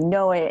you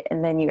know it,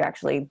 and then you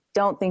actually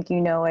don't think you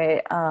know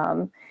it.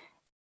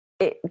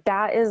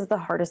 That is the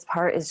hardest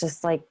part, is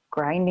just like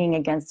grinding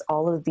against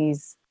all of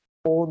these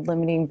old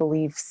limiting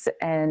beliefs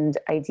and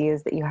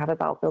ideas that you have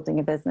about building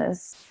a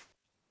business.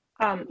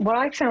 What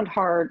I found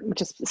hard,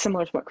 which is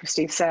similar to what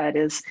Christy said,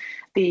 is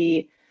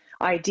the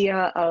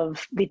idea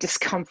of the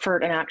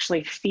discomfort and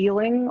actually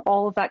feeling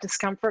all of that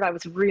discomfort. I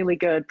was really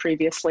good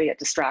previously at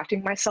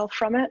distracting myself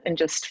from it, and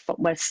just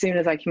as soon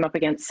as I came up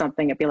against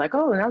something, it'd be like,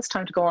 oh, now it's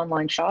time to go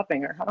online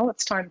shopping, or oh,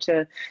 it's time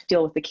to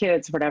deal with the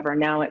kids, whatever.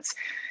 Now it's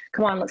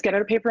come on, let's get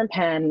out a paper and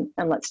pen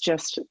and let's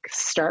just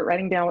start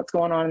writing down what's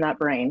going on in that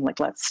brain. Like,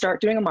 let's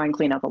start doing a mind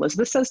cleanup.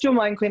 Elizabeth says do a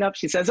mind cleanup.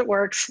 She says it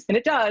works, and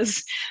it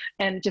does.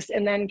 And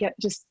then get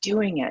just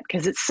doing it,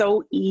 because it's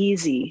so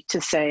easy to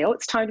say, oh,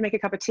 it's time to make a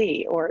cup of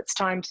tea, or it's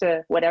time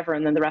to whatever.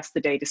 And then the rest of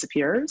the day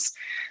disappears.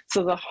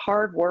 So the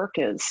hard work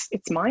it's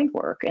mind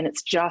work, and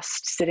it's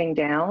just sitting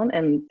down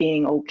and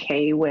being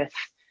okay with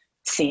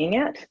seeing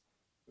it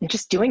and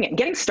just doing it and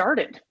getting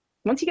started.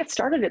 Once you get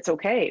started, it's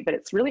okay, but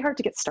it's really hard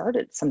to get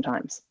started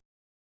sometimes.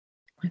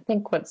 I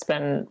think what's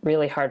been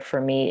really hard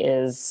for me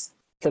is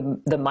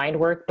the mind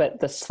work, but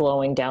the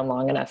slowing down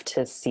long enough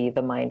to see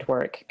the mind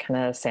work, kind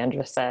of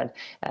Sandra said,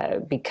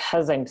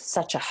 because I'm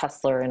such a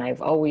hustler and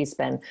I've always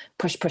been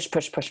push,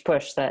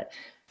 that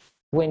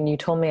when you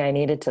told me I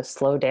needed to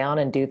slow down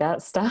and do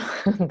that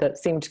stuff, that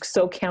seemed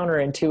so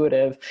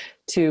counterintuitive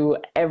to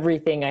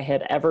everything I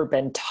had ever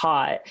been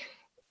taught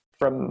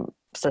from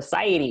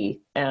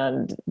society.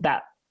 And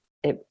that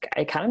it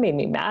kind of made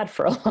me mad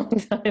for a long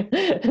time.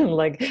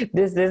 Like,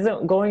 this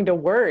isn't going to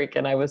work.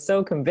 And I was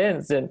so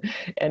convinced, and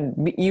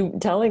you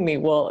telling me,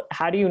 well,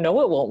 how do you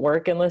know it won't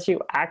work unless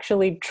you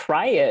actually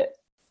try it?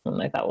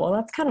 And I thought, well,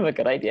 that's kind of a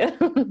good idea.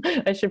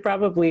 I should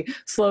probably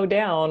slow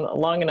down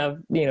long enough,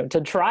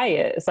 to try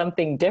it,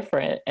 something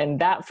different. And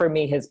that for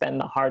me has been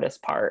the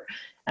hardest part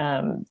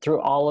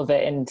through all of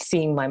it, and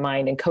seeing my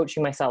mind and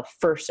coaching myself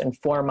first and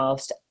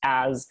foremost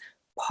as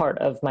part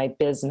of my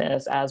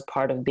business, as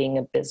part of being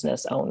a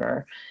business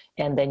owner,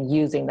 and then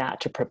using that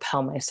to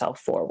propel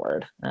myself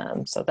forward.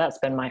 So that's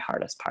been my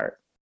hardest part.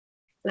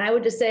 And I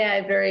would just say I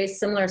have very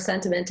similar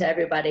sentiment to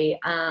everybody.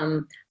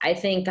 I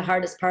think the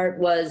hardest part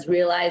was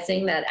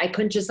realizing that I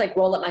couldn't just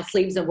roll up my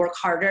sleeves and work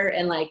harder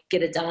and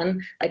get it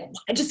done.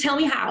 Just tell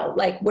me how,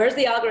 where's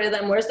the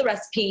algorithm? Where's the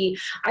recipe?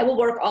 I will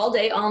work all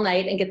day, all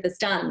night and get this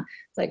done.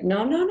 It's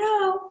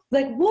no.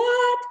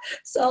 What?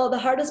 So the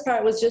hardest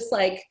part was just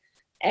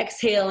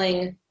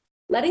exhaling,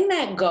 letting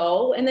that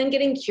go, and then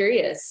getting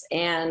curious.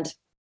 And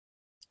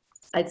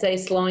I'd say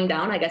slowing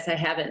down. I guess I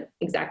haven't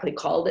exactly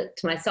called it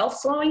to myself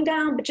slowing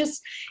down, but just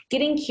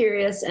getting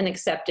curious and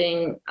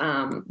accepting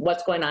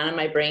what's going on in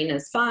my brain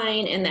is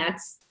fine. And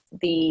that's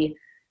the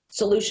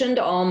solution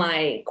to all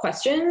my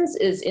questions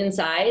is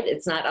inside.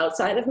 It's not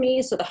outside of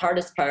me. So the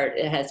hardest part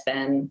has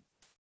been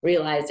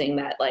realizing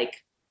that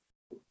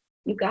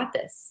you got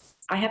this.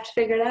 I have to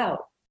figure it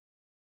out,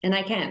 and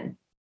I can.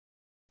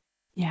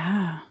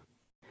 Yeah.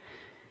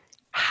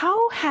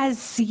 How has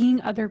seeing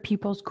other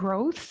people's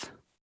growth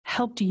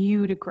helped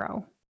you to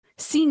grow?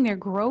 Seeing their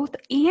growth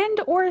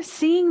or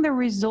seeing the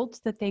results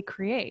that they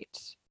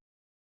create?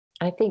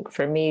 I think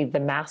for me, the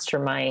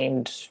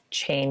mastermind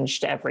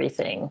changed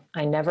everything.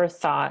 I never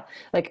thought,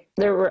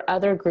 there were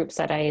other groups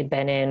that I had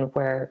been in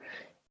where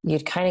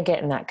you'd kind of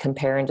get in that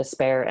compare and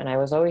despair. And I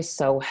was always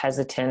so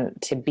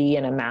hesitant to be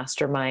in a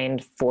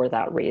mastermind for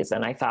that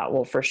reason. I thought,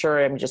 well, for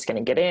sure, I'm just going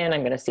to get in,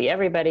 I'm going to see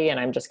everybody, and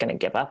I'm just going to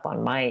give up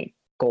on my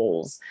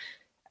goals.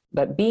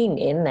 But being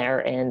in there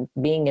and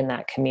being in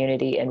that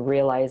community and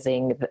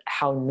realizing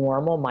how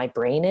normal my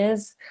brain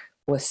is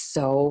was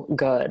so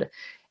good.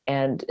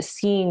 And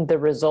seeing the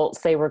results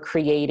they were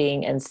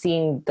creating and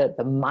seeing the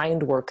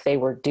mind work they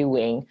were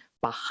doing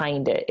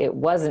behind it. It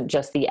wasn't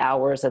just the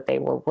hours that they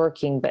were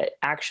working, but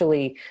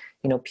actually,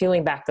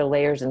 peeling back the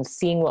layers and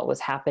seeing what was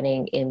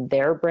happening in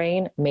their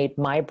brain made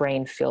my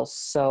brain feel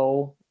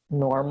so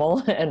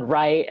normal and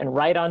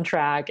right on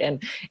track. And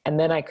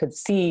then I could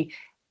see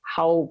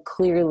how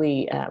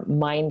clearly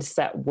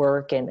mindset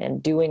work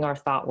and doing our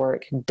thought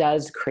work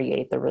does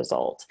create the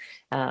result.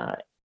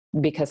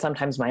 Because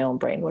sometimes my own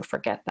brain would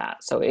forget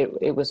that. So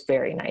it was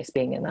very nice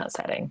being in that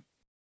setting.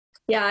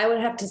 Yeah, I would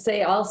have to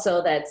say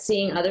also that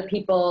seeing other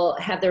people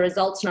have the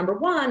results, number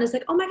one, is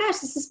oh my gosh,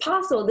 this is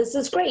possible. This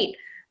is great.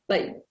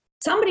 But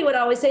somebody would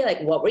always say,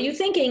 what were you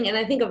thinking? And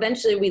I think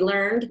eventually we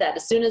learned that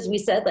as soon as we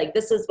said,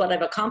 this is what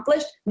I've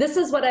accomplished, this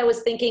is what I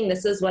was thinking,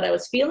 this is what I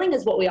was feeling,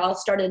 is what we all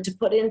started to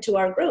put into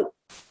our group.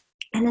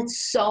 And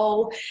it's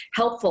so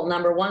helpful,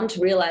 number one,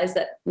 to realize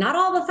that not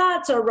all the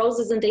thoughts are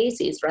roses and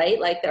daisies, right?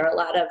 There are a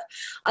lot of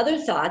other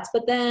thoughts,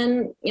 but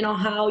then,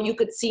 how you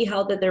could see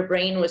how that their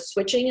brain was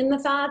switching in the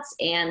thoughts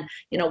and,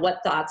 what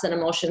thoughts and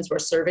emotions were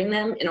serving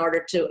them in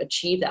order to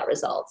achieve that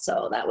result.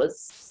 So that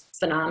was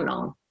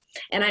phenomenal.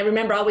 And I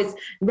remember always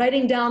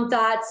writing down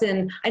thoughts,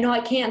 and I know I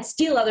can't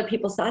steal other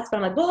people's thoughts,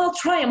 but I'm well, I'll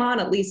try them on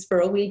at least for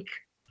a week.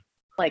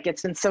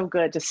 It's been so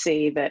good to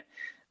see that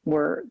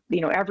we're,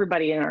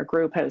 everybody in our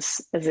group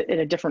is at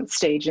a different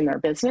stage in their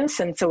business.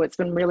 And so it's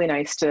been really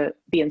nice to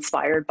be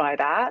inspired by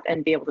that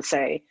and be able to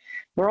say,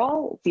 we're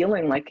all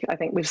dealing I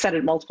think we've said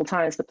it multiple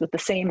times, but with the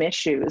same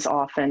issues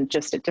often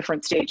just at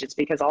different stages,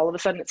 because all of a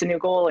sudden it's a new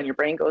goal and your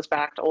brain goes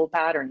back to old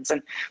patterns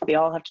and we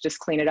all have to just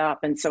clean it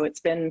up. And so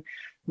it's been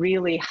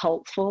really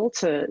helpful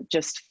to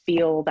just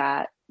feel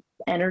that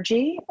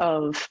energy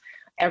of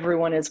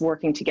everyone is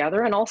working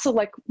together. And also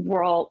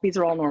these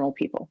are all normal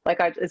people.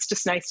 It's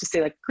just nice to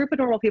say group of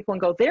normal people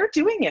and go, they're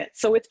doing it.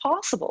 So it's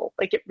possible.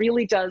 It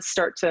really does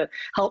start to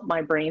help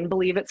my brain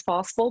believe it's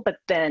possible, but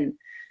then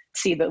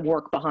see the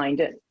work behind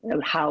it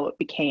and how it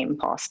became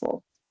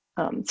possible.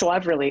 So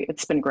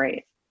it's been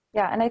great.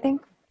 Yeah. And I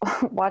think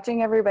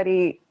watching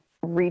everybody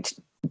reach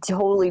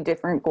totally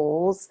different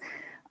goals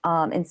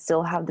and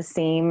still have the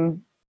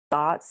same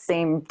thoughts,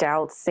 same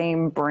doubts,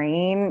 same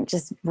brain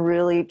just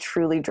really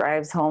truly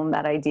drives home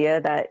that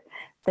idea that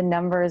the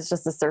number is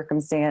just a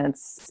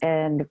circumstance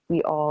and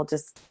we all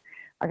just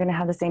are going to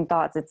have the same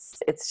thoughts.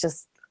 It's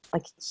just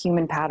like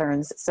human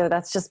patterns. So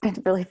that's just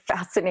been really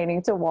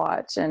fascinating to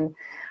watch. And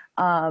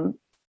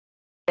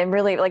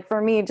really, like,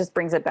 for me, it just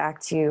brings it back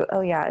to,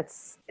 oh yeah,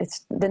 it's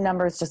the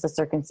number is just a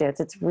circumstance.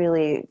 It's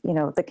really,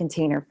 the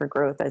container for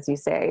growth, as you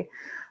say.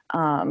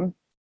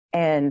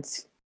 And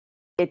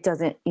it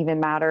doesn't even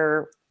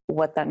matter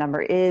what that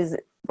number is.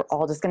 We're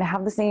all just going to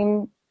have the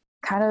same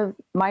kind of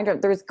mind.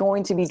 There's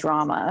going to be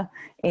drama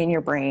in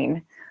your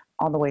brain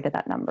on the way to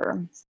that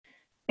number.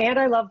 And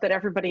I love that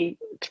everybody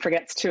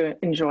forgets to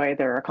enjoy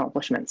their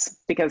accomplishments,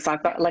 because I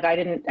thought, like, I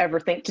didn't ever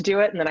think to do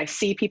it. And then I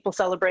see people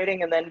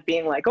celebrating and then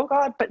being like, oh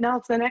God, but now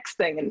it's the next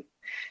thing. And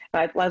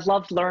I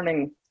loved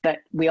learning that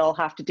we all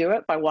have to do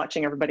it by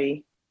watching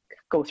everybody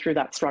go through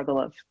that struggle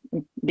of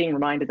being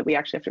reminded that we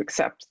actually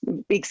have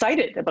to be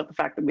excited about the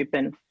fact that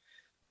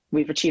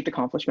we've achieved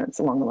accomplishments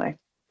along the way.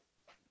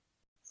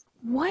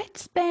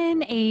 What's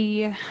been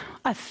a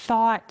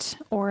thought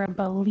or a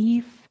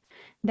belief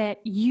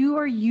that you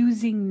are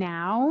using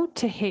now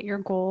to hit your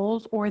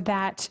goals, or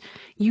that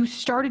you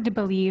started to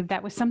believe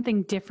that was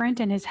something different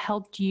and has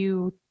helped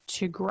you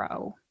to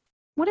grow?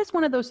 What is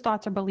one of those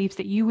thoughts or beliefs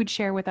that you would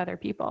share with other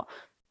people?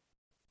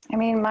 I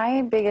mean,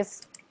 my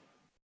biggest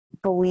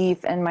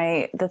belief and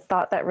the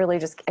thought that really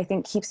just, I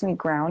think, keeps me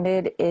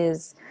grounded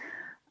is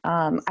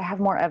I have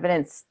more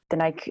evidence that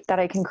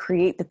I can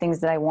create the things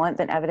that I want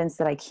than evidence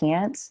that I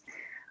can't.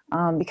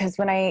 Because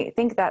when I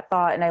think that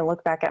thought and I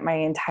look back at my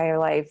entire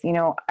life,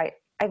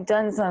 I've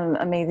done some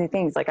amazing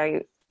things. Like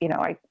I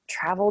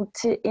traveled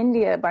to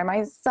India by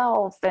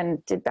myself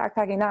and did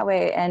backpacking that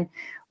way and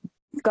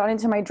got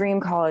into my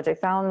dream college. I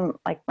found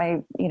like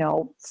my,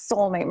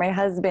 soulmate, my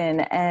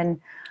husband.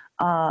 And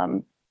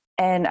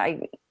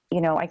I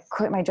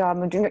quit my job,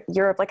 moved to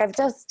Europe. Like, I've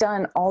just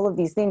done all of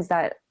these things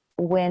that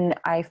when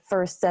I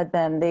first said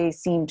them, they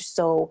seemed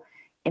so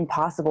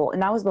impossible.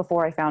 And that was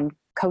before I found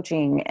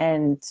coaching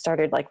and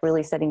started like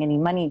really setting any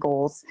money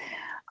goals.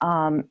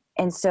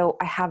 And so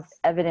I have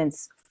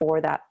evidence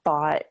for that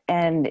thought,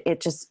 and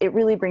it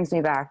really brings me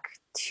back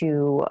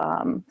to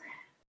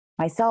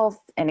myself,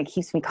 and it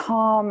keeps me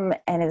calm.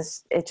 And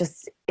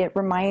it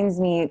reminds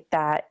me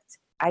that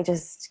I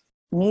just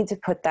need to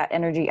put that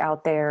energy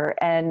out there.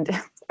 And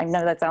I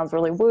know that sounds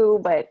really woo,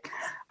 but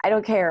I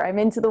don't care. I'm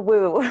into the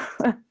woo.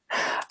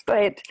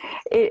 But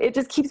it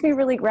just keeps me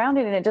really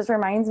grounded. And it just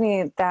reminds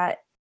me that,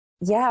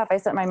 yeah, if I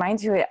set my mind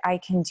to it, I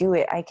can do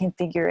it. I can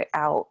figure it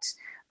out.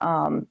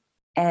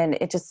 And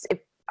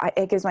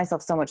it gives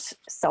myself so much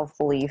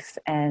self-belief,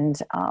 and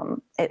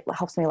it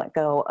helps me let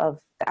go of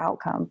the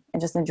outcome and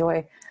just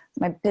enjoy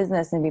my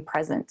business and be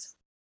present.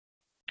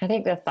 I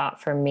think the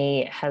thought for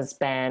me has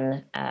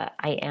been,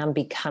 I am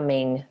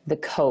becoming the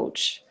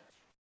coach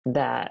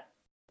that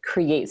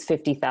creates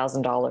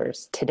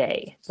 $50,000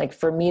 today. Like,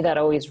 for me, that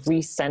always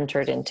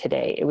recentered in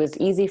today. It was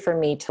easy for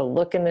me to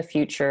look in the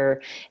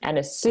future and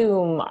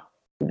assume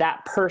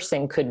that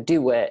person could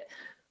do it,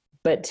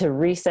 but to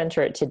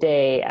recenter it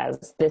today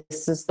as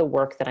this is the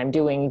work that I'm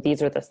doing.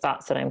 These are the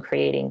thoughts that I'm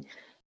creating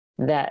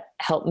that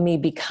help me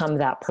become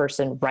that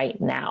person right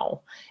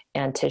now,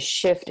 and to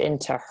shift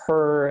into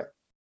her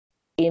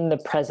in the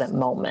present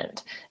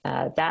moment.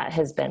 That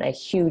has been a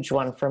huge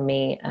one for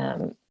me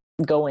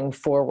going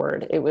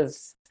forward.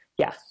 It's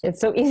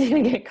so easy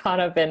to get caught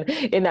up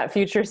in that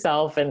future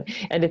self and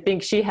to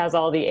think she has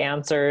all the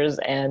answers,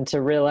 and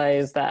to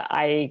realize that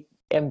I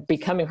am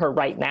becoming her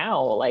right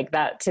now. Like,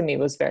 that to me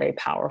was very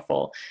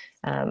powerful.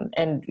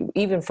 And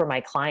even for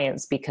my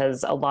clients,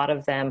 because a lot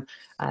of them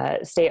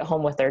stay at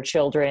home with their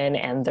children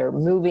and they're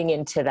moving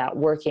into that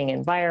working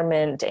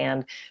environment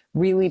and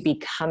really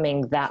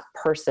becoming that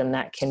person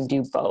that can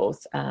do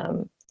both.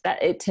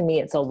 To me,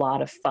 it's a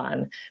lot of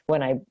fun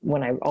when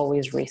I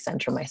always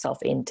recenter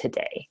myself in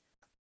today.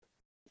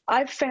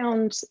 I've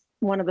found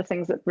one of the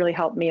things that really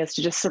helped me is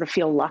to just sort of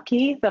feel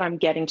lucky that I'm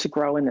getting to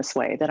grow in this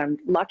way, that I'm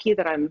lucky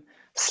that I'm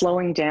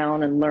slowing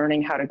down and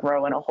learning how to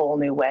grow in a whole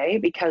new way,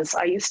 because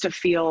I used to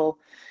feel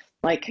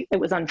like it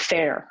was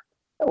unfair,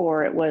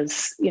 or it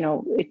was,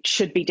 it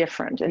should be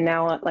different. And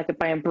now, like,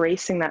 by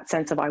embracing that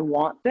sense of I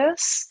want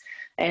this,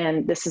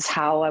 and this is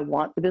how I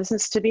want the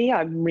business to be,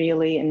 I'm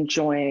really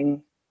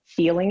enjoying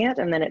feeling it.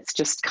 And then it's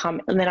just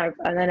and then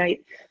I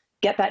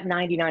get that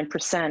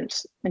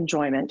 99%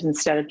 enjoyment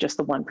instead of just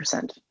the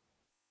 1%.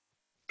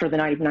 For the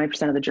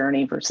 99% of the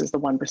journey versus the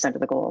 1% of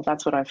the goal.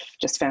 That's what I've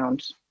just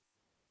found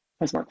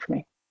has worked for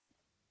me.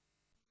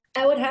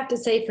 I would have to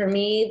say for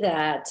me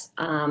that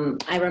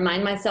I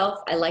remind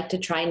myself I like to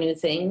try new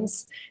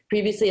things.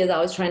 Previously, as I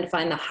was trying to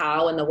find the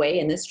how and the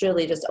way, and this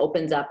really just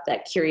opens up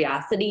that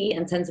curiosity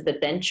and sense of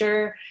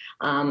adventure,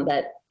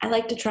 that I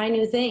like to try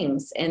new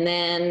things. And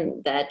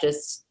then that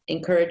just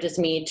encourages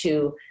me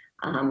to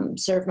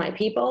serve my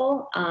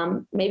people,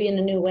 maybe in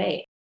a new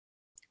way.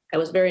 I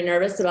was very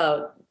nervous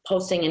about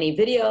posting any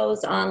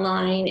videos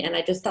online. And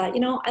I just thought,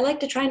 I like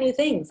to try new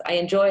things. I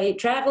enjoy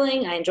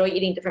traveling. I enjoy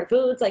eating different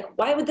foods. Like,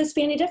 why would this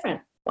be any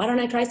different? Why don't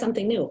I try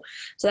something new?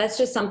 So that's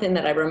just something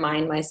that I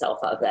remind myself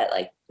of, that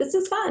like, this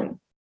is fun.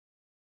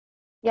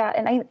 Yeah.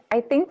 And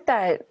I think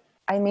that,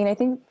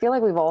 feel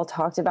like we've all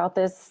talked about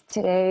this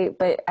today,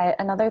 but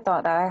another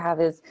thought that I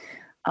have is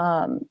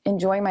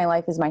enjoying my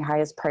life is my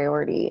highest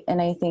priority.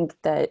 And I think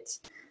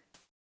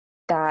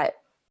that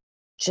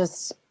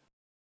just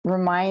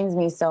reminds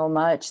me so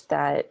much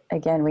that,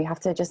 again, we have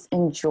to just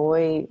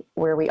enjoy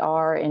where we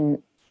are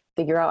and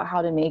figure out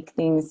how to make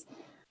things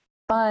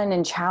fun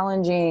and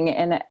challenging.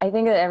 And I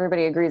think that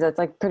everybody agrees that's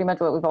like pretty much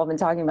what we've all been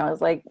talking about,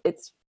 is like,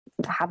 it's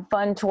have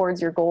fun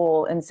towards your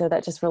goal. And so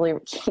that just really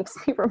keeps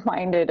me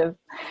reminded of,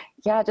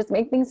 just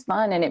make things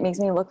fun. And it makes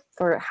me look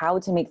for how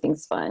to make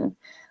things fun.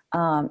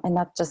 And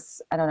that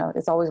just, I don't know,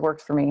 it's always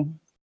worked for me.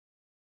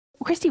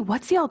 Christy,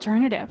 what's the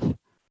alternative?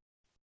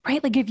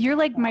 Right? Like if you're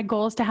like, my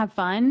goal is to have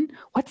fun,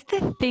 what's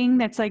the thing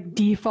that's like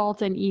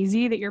default and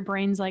easy that your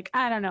brain's like,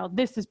 I don't know,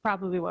 this is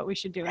probably what we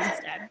should do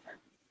instead?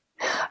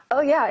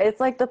 Oh yeah. It's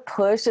like the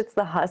push, it's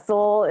the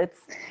hustle.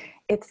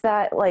 It's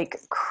that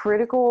like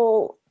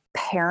critical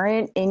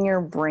parent in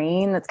your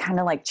brain that's kind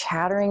of like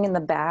chattering in the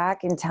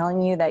back and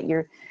telling you that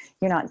you're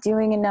not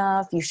doing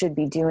enough. You should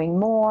be doing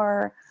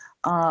more.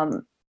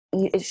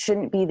 It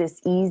shouldn't be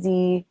this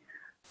easy.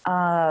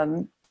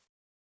 And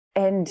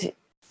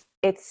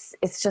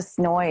it's just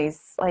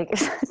noise. Like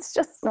it's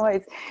just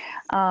noise.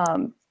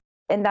 And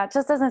that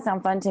just doesn't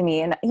sound fun to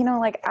me. And,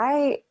 like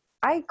I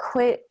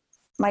quit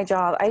my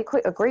job. I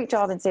quit a great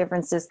job in San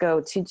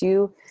Francisco to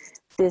do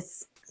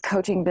this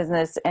coaching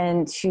business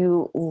and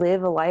to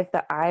live a life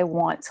that I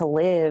want to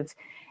live.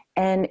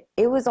 And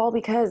it was all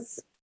because,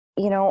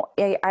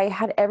 I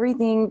had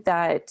everything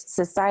that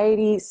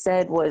society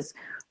said was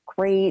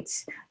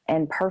great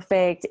and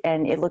perfect,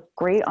 and it looked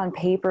great on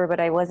paper, but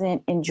I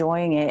wasn't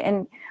enjoying it.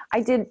 And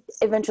I did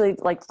eventually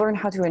like learn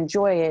how to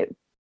enjoy it,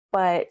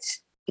 but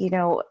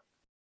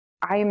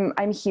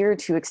I'm here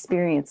to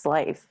experience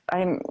life.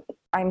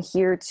 I'm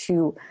here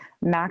to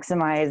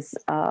maximize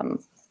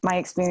my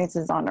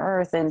experiences on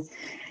earth,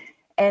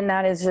 and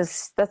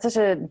that's such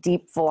a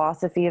deep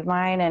philosophy of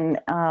mine.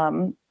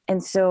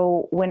 And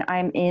so when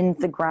I'm in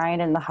the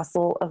grind and the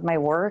hustle of my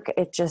work,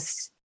 it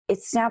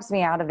snaps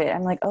me out of it.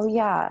 I'm like, oh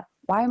yeah,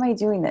 why am I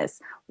doing this?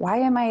 Why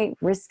am I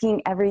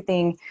risking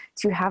everything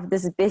to have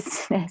this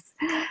business?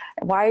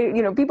 Why,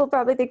 people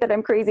probably think that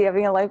I'm crazy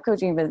having a life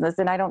coaching business,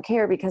 and I don't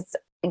care, because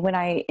when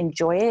I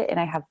enjoy it and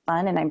I have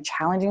fun and I'm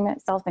challenging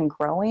myself and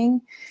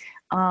growing,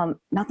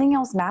 nothing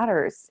else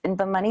matters. And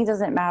the money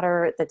doesn't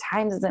matter. The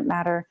time doesn't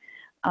matter.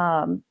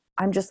 I'm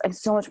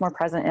so much more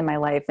present in my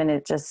life. And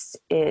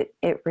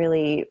it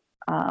really,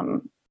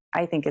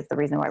 I think is the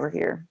reason why we're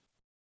here.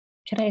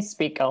 Can I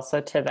speak also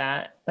to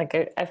that?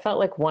 Like, I felt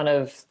like one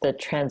of the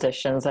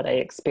transitions that I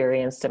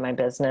experienced in my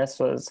business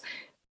was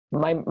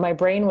my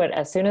brain would,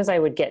 as soon as I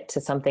would get to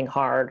something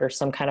hard or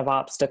some kind of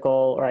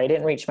obstacle, or I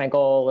didn't reach my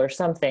goal or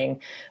something,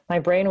 my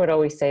brain would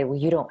always say, well,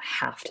 you don't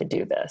have to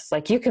do this.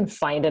 Like, you can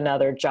find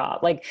another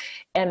job. Like,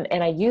 and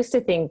I used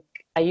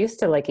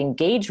to like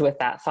engage with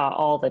that thought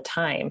all the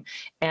time.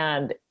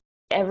 And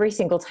every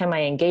single time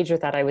I engage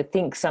with that, I would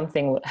think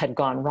something had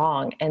gone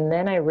wrong. And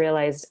then I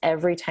realized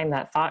every time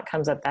that thought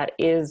comes up, that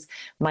is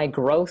my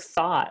growth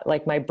thought.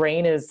 Like, my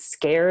brain is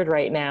scared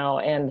right now,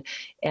 and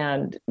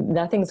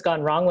nothing's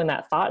gone wrong when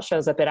that thought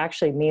shows up. It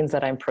actually means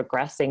that I'm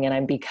progressing and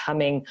I'm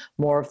becoming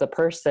more of the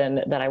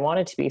person that I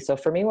wanted to be. So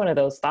for me, one of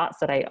those thoughts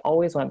that I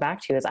always went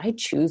back to is, I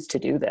choose to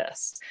do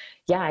this.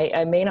 Yeah,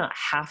 I may not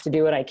have to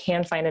do it. I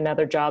can find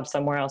another job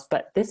somewhere else,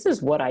 but this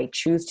is what I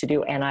choose to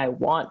do, and I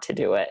want to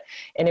do it.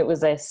 And it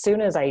was as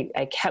soon as I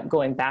kept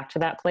going back to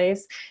that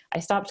place, I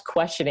stopped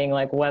questioning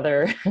like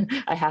whether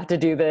I have to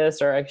do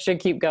this or I should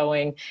keep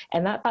going.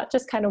 And that thought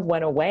just kind of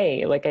went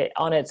away. Like,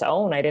 on its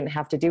own, I didn't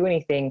have to do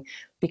anything,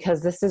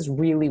 because this is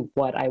really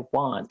what I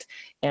want.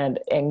 And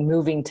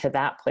moving to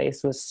that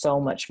place was so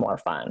much more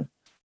fun.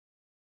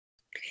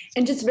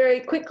 And just very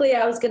quickly,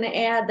 I was going to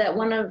add that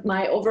one of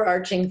my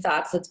overarching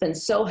thoughts that's been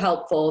so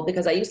helpful,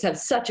 because I used to have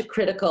such a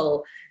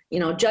critical,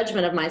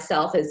 judgment of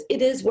myself, is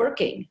it is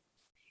working.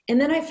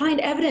 And then I find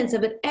evidence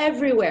of it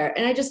everywhere.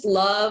 And I just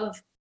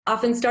love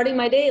often starting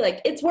my day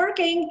like, it's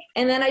working.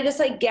 And then I just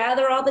like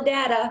gather all the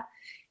data,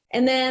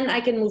 and then I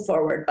can move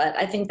forward. But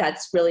I think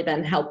that's really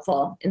been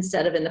helpful.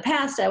 Instead of in the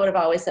past, I would have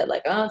always said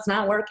like, oh, it's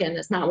not working.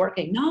 It's not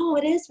working. No,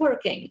 it is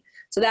working.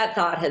 So that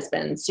thought has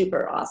been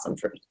super awesome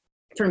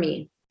for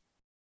me.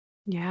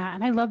 Yeah.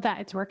 And I love that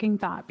it's working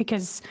thought,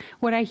 because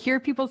what I hear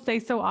people say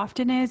so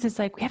often is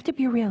like, we have to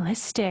be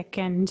realistic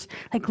and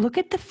like, look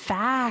at the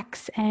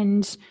facts,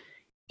 and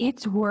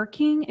it's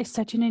working is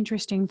such an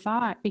interesting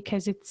thought,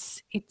 because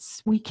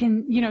we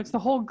can, it's the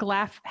whole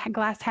glass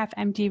half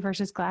empty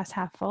versus glass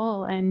half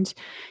full. And,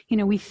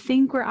 we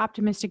think we're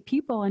optimistic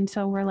people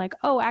until we're like,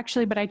 oh,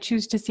 actually, but I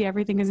choose to see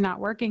everything is not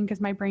working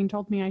because my brain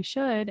told me I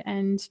should.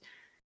 And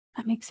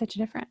that makes such a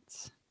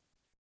difference.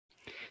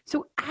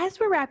 So as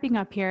we're wrapping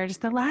up here,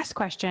 just the last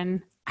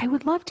question, I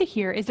would love to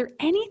hear, is there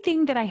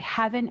anything that I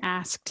haven't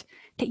asked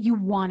that you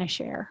want to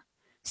share?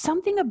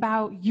 Something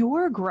about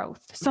your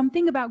growth,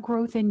 something about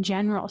growth in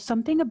general,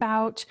 something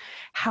about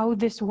how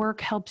this work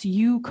helps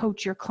you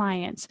coach your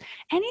clients.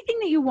 Anything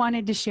that you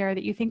wanted to share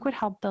that you think would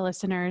help the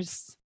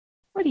listeners?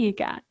 What do you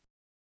got?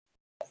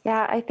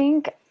 Yeah, I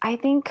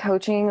think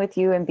coaching with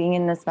you and being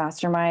in this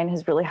mastermind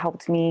has really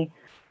helped me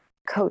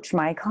coach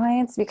my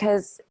clients,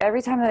 because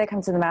every time that I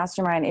come to the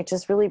mastermind, it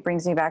just really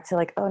brings me back to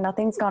like, oh,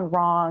 nothing's gone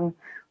wrong.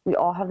 We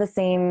all have the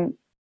same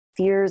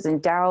fears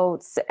and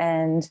doubts,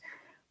 and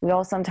we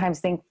all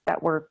sometimes think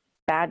that we're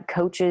bad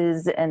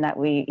coaches and that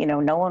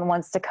no one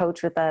wants to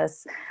coach with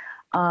us.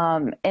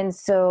 And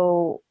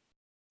so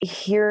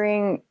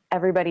hearing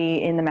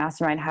everybody in the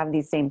mastermind have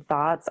these same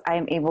thoughts, I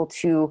am able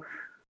to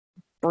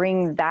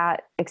bring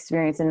that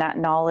experience and that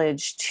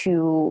knowledge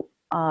to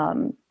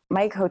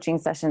my coaching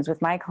sessions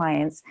with my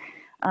clients.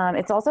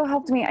 It's also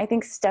helped me, I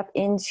think, step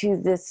into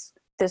this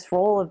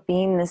role of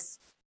being this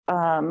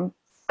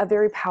a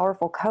very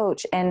powerful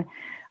coach. And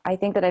I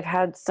think that I've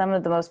had some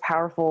of the most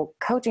powerful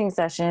coaching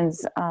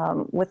sessions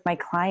with my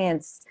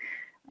clients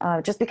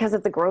just because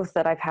of the growth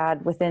that I've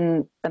had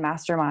within the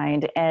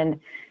mastermind, and,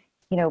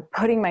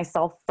 putting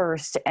myself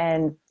first,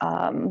 and,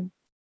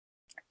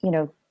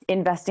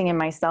 investing in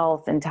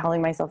myself and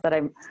telling myself that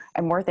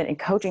I'm worth it, and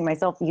coaching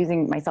myself,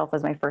 using myself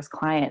as my first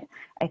client.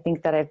 I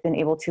think that I've been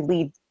able to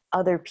lead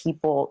other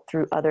people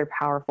through other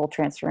powerful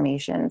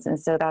transformations. And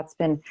so that's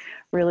been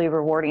really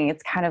rewarding.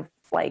 It's kind of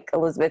like,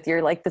 Elizabeth,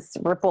 you're like this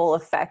ripple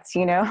effect,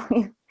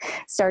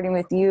 starting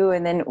with you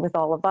and then with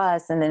all of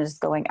us, and then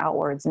just going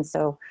outwards. And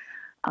so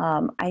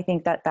I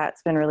think that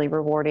that's been really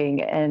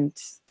rewarding and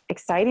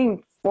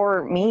exciting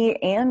for me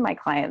and my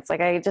clients. Like,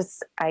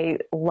 I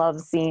love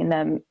seeing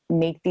them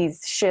make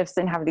these shifts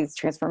and have these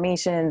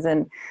transformations.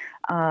 And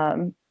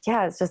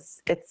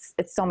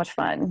it's so much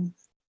fun.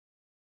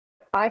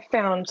 I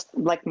found,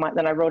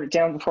 then I wrote it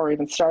down before we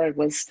even started,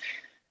 was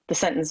the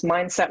sentence,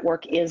 mindset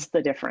work is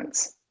the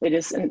difference. It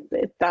is,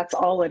 that's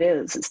all it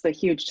is. It's the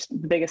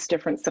biggest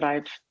difference that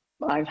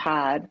I've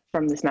had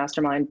from this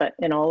mastermind, but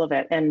in all of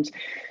it. And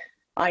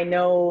I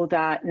know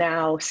that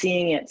now,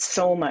 seeing it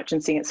so much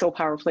and seeing it so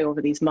powerfully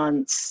over these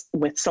months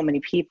with so many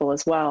people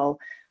as well,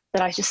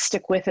 that I just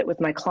stick with it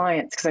with my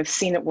clients because I've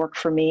seen it work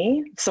for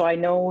me. So I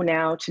know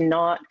now to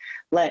not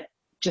let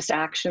just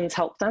actions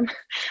help them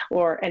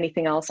or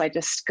anything else. I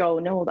just go,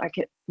 no,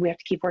 we have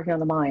to keep working on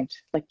the mind.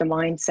 Like, the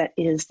mindset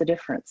is the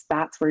difference.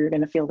 That's where you're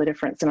going to feel the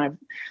difference. And I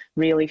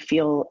really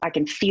I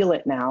can feel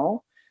it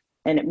now,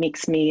 and it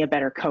makes me a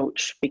better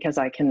coach because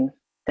I can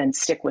then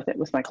stick with it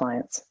with my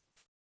clients.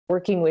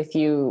 Working with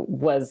you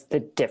was the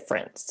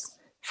difference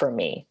for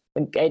me.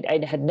 I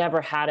had never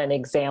had an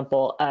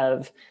example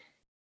of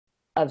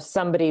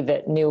somebody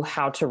that knew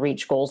how to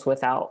reach goals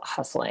without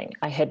hustling.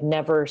 I had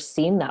never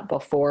seen that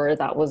before.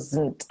 That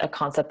wasn't a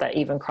concept that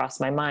even crossed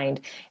my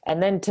mind.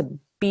 And then to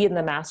be in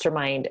the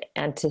mastermind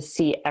and to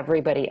see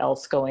everybody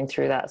else going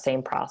through that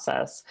same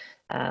process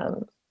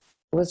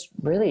it's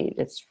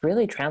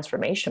really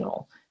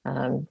transformational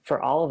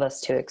for all of us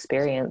to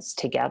experience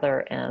together.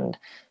 And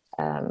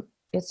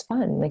it's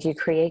fun. Like, you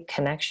create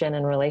connection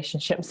and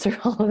relationships through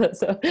all of it.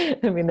 So,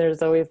 I mean,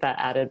 there's always that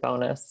added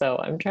bonus. So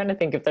I'm trying to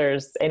think if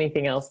there's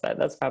anything else, but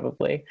that's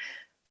probably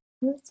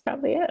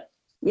it.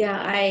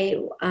 Yeah, I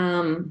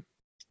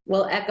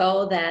will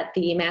echo that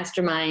the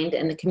mastermind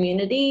and the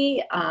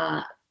community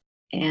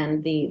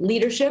and the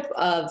leadership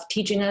of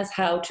teaching us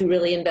how to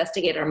really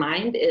investigate our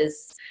mind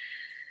is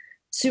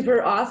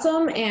super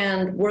awesome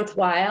and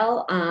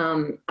worthwhile.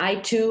 I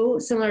too,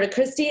 similar to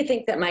Christy,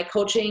 think that my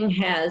coaching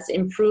has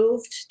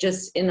improved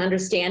just in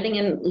understanding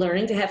and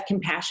learning to have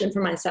compassion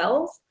for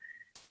myself,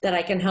 that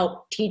I can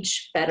help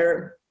teach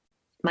better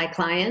my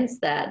clients,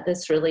 that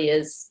this really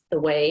is the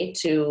way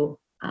to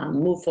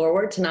move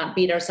forward, to not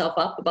beat ourselves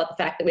up about the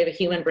fact that we have a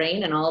human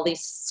brain and all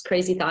these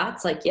crazy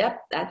thoughts like,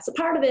 yep, that's a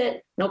part of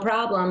it, no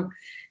problem.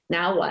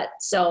 Now what?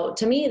 So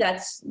to me,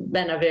 that's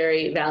been a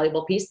very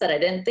valuable piece that I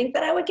didn't think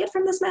that I would get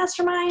from this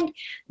mastermind,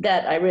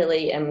 that I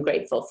really am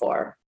grateful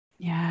for.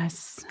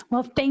 Yes.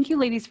 Well, thank you,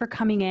 ladies, for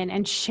coming in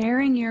and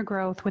sharing your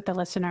growth with the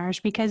listeners,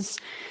 because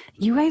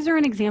you guys are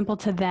an example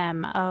to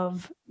them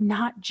of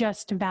not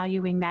just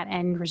valuing that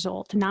end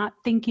result, not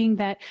thinking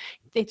that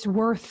it's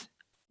worth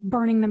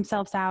burning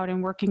themselves out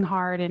and working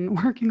hard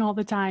and working all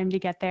the time to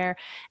get there,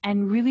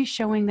 and really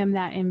showing them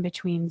that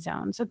in-between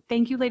zone. So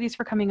thank you, ladies,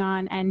 for coming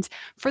on. And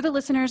for the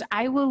listeners,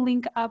 I will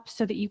link up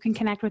so that you can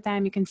connect with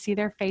them, you can see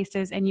their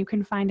faces, and you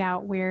can find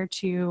out where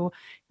to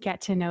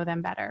get to know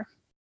them better.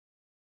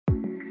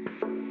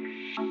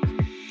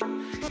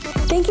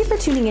 Thank you for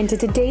tuning into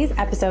today's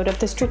episode of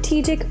the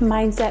Strategic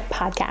Mindset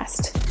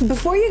Podcast.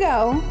 Before you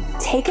go,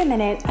 take a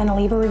minute and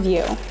leave a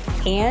review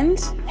and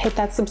hit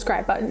that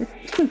subscribe button.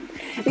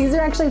 These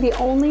are actually the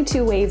only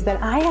two ways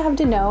that I have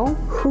to know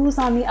who's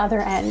on the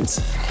other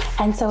end.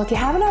 And so if you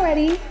haven't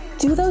already,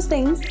 do those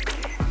things,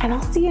 and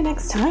I'll see you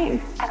next time.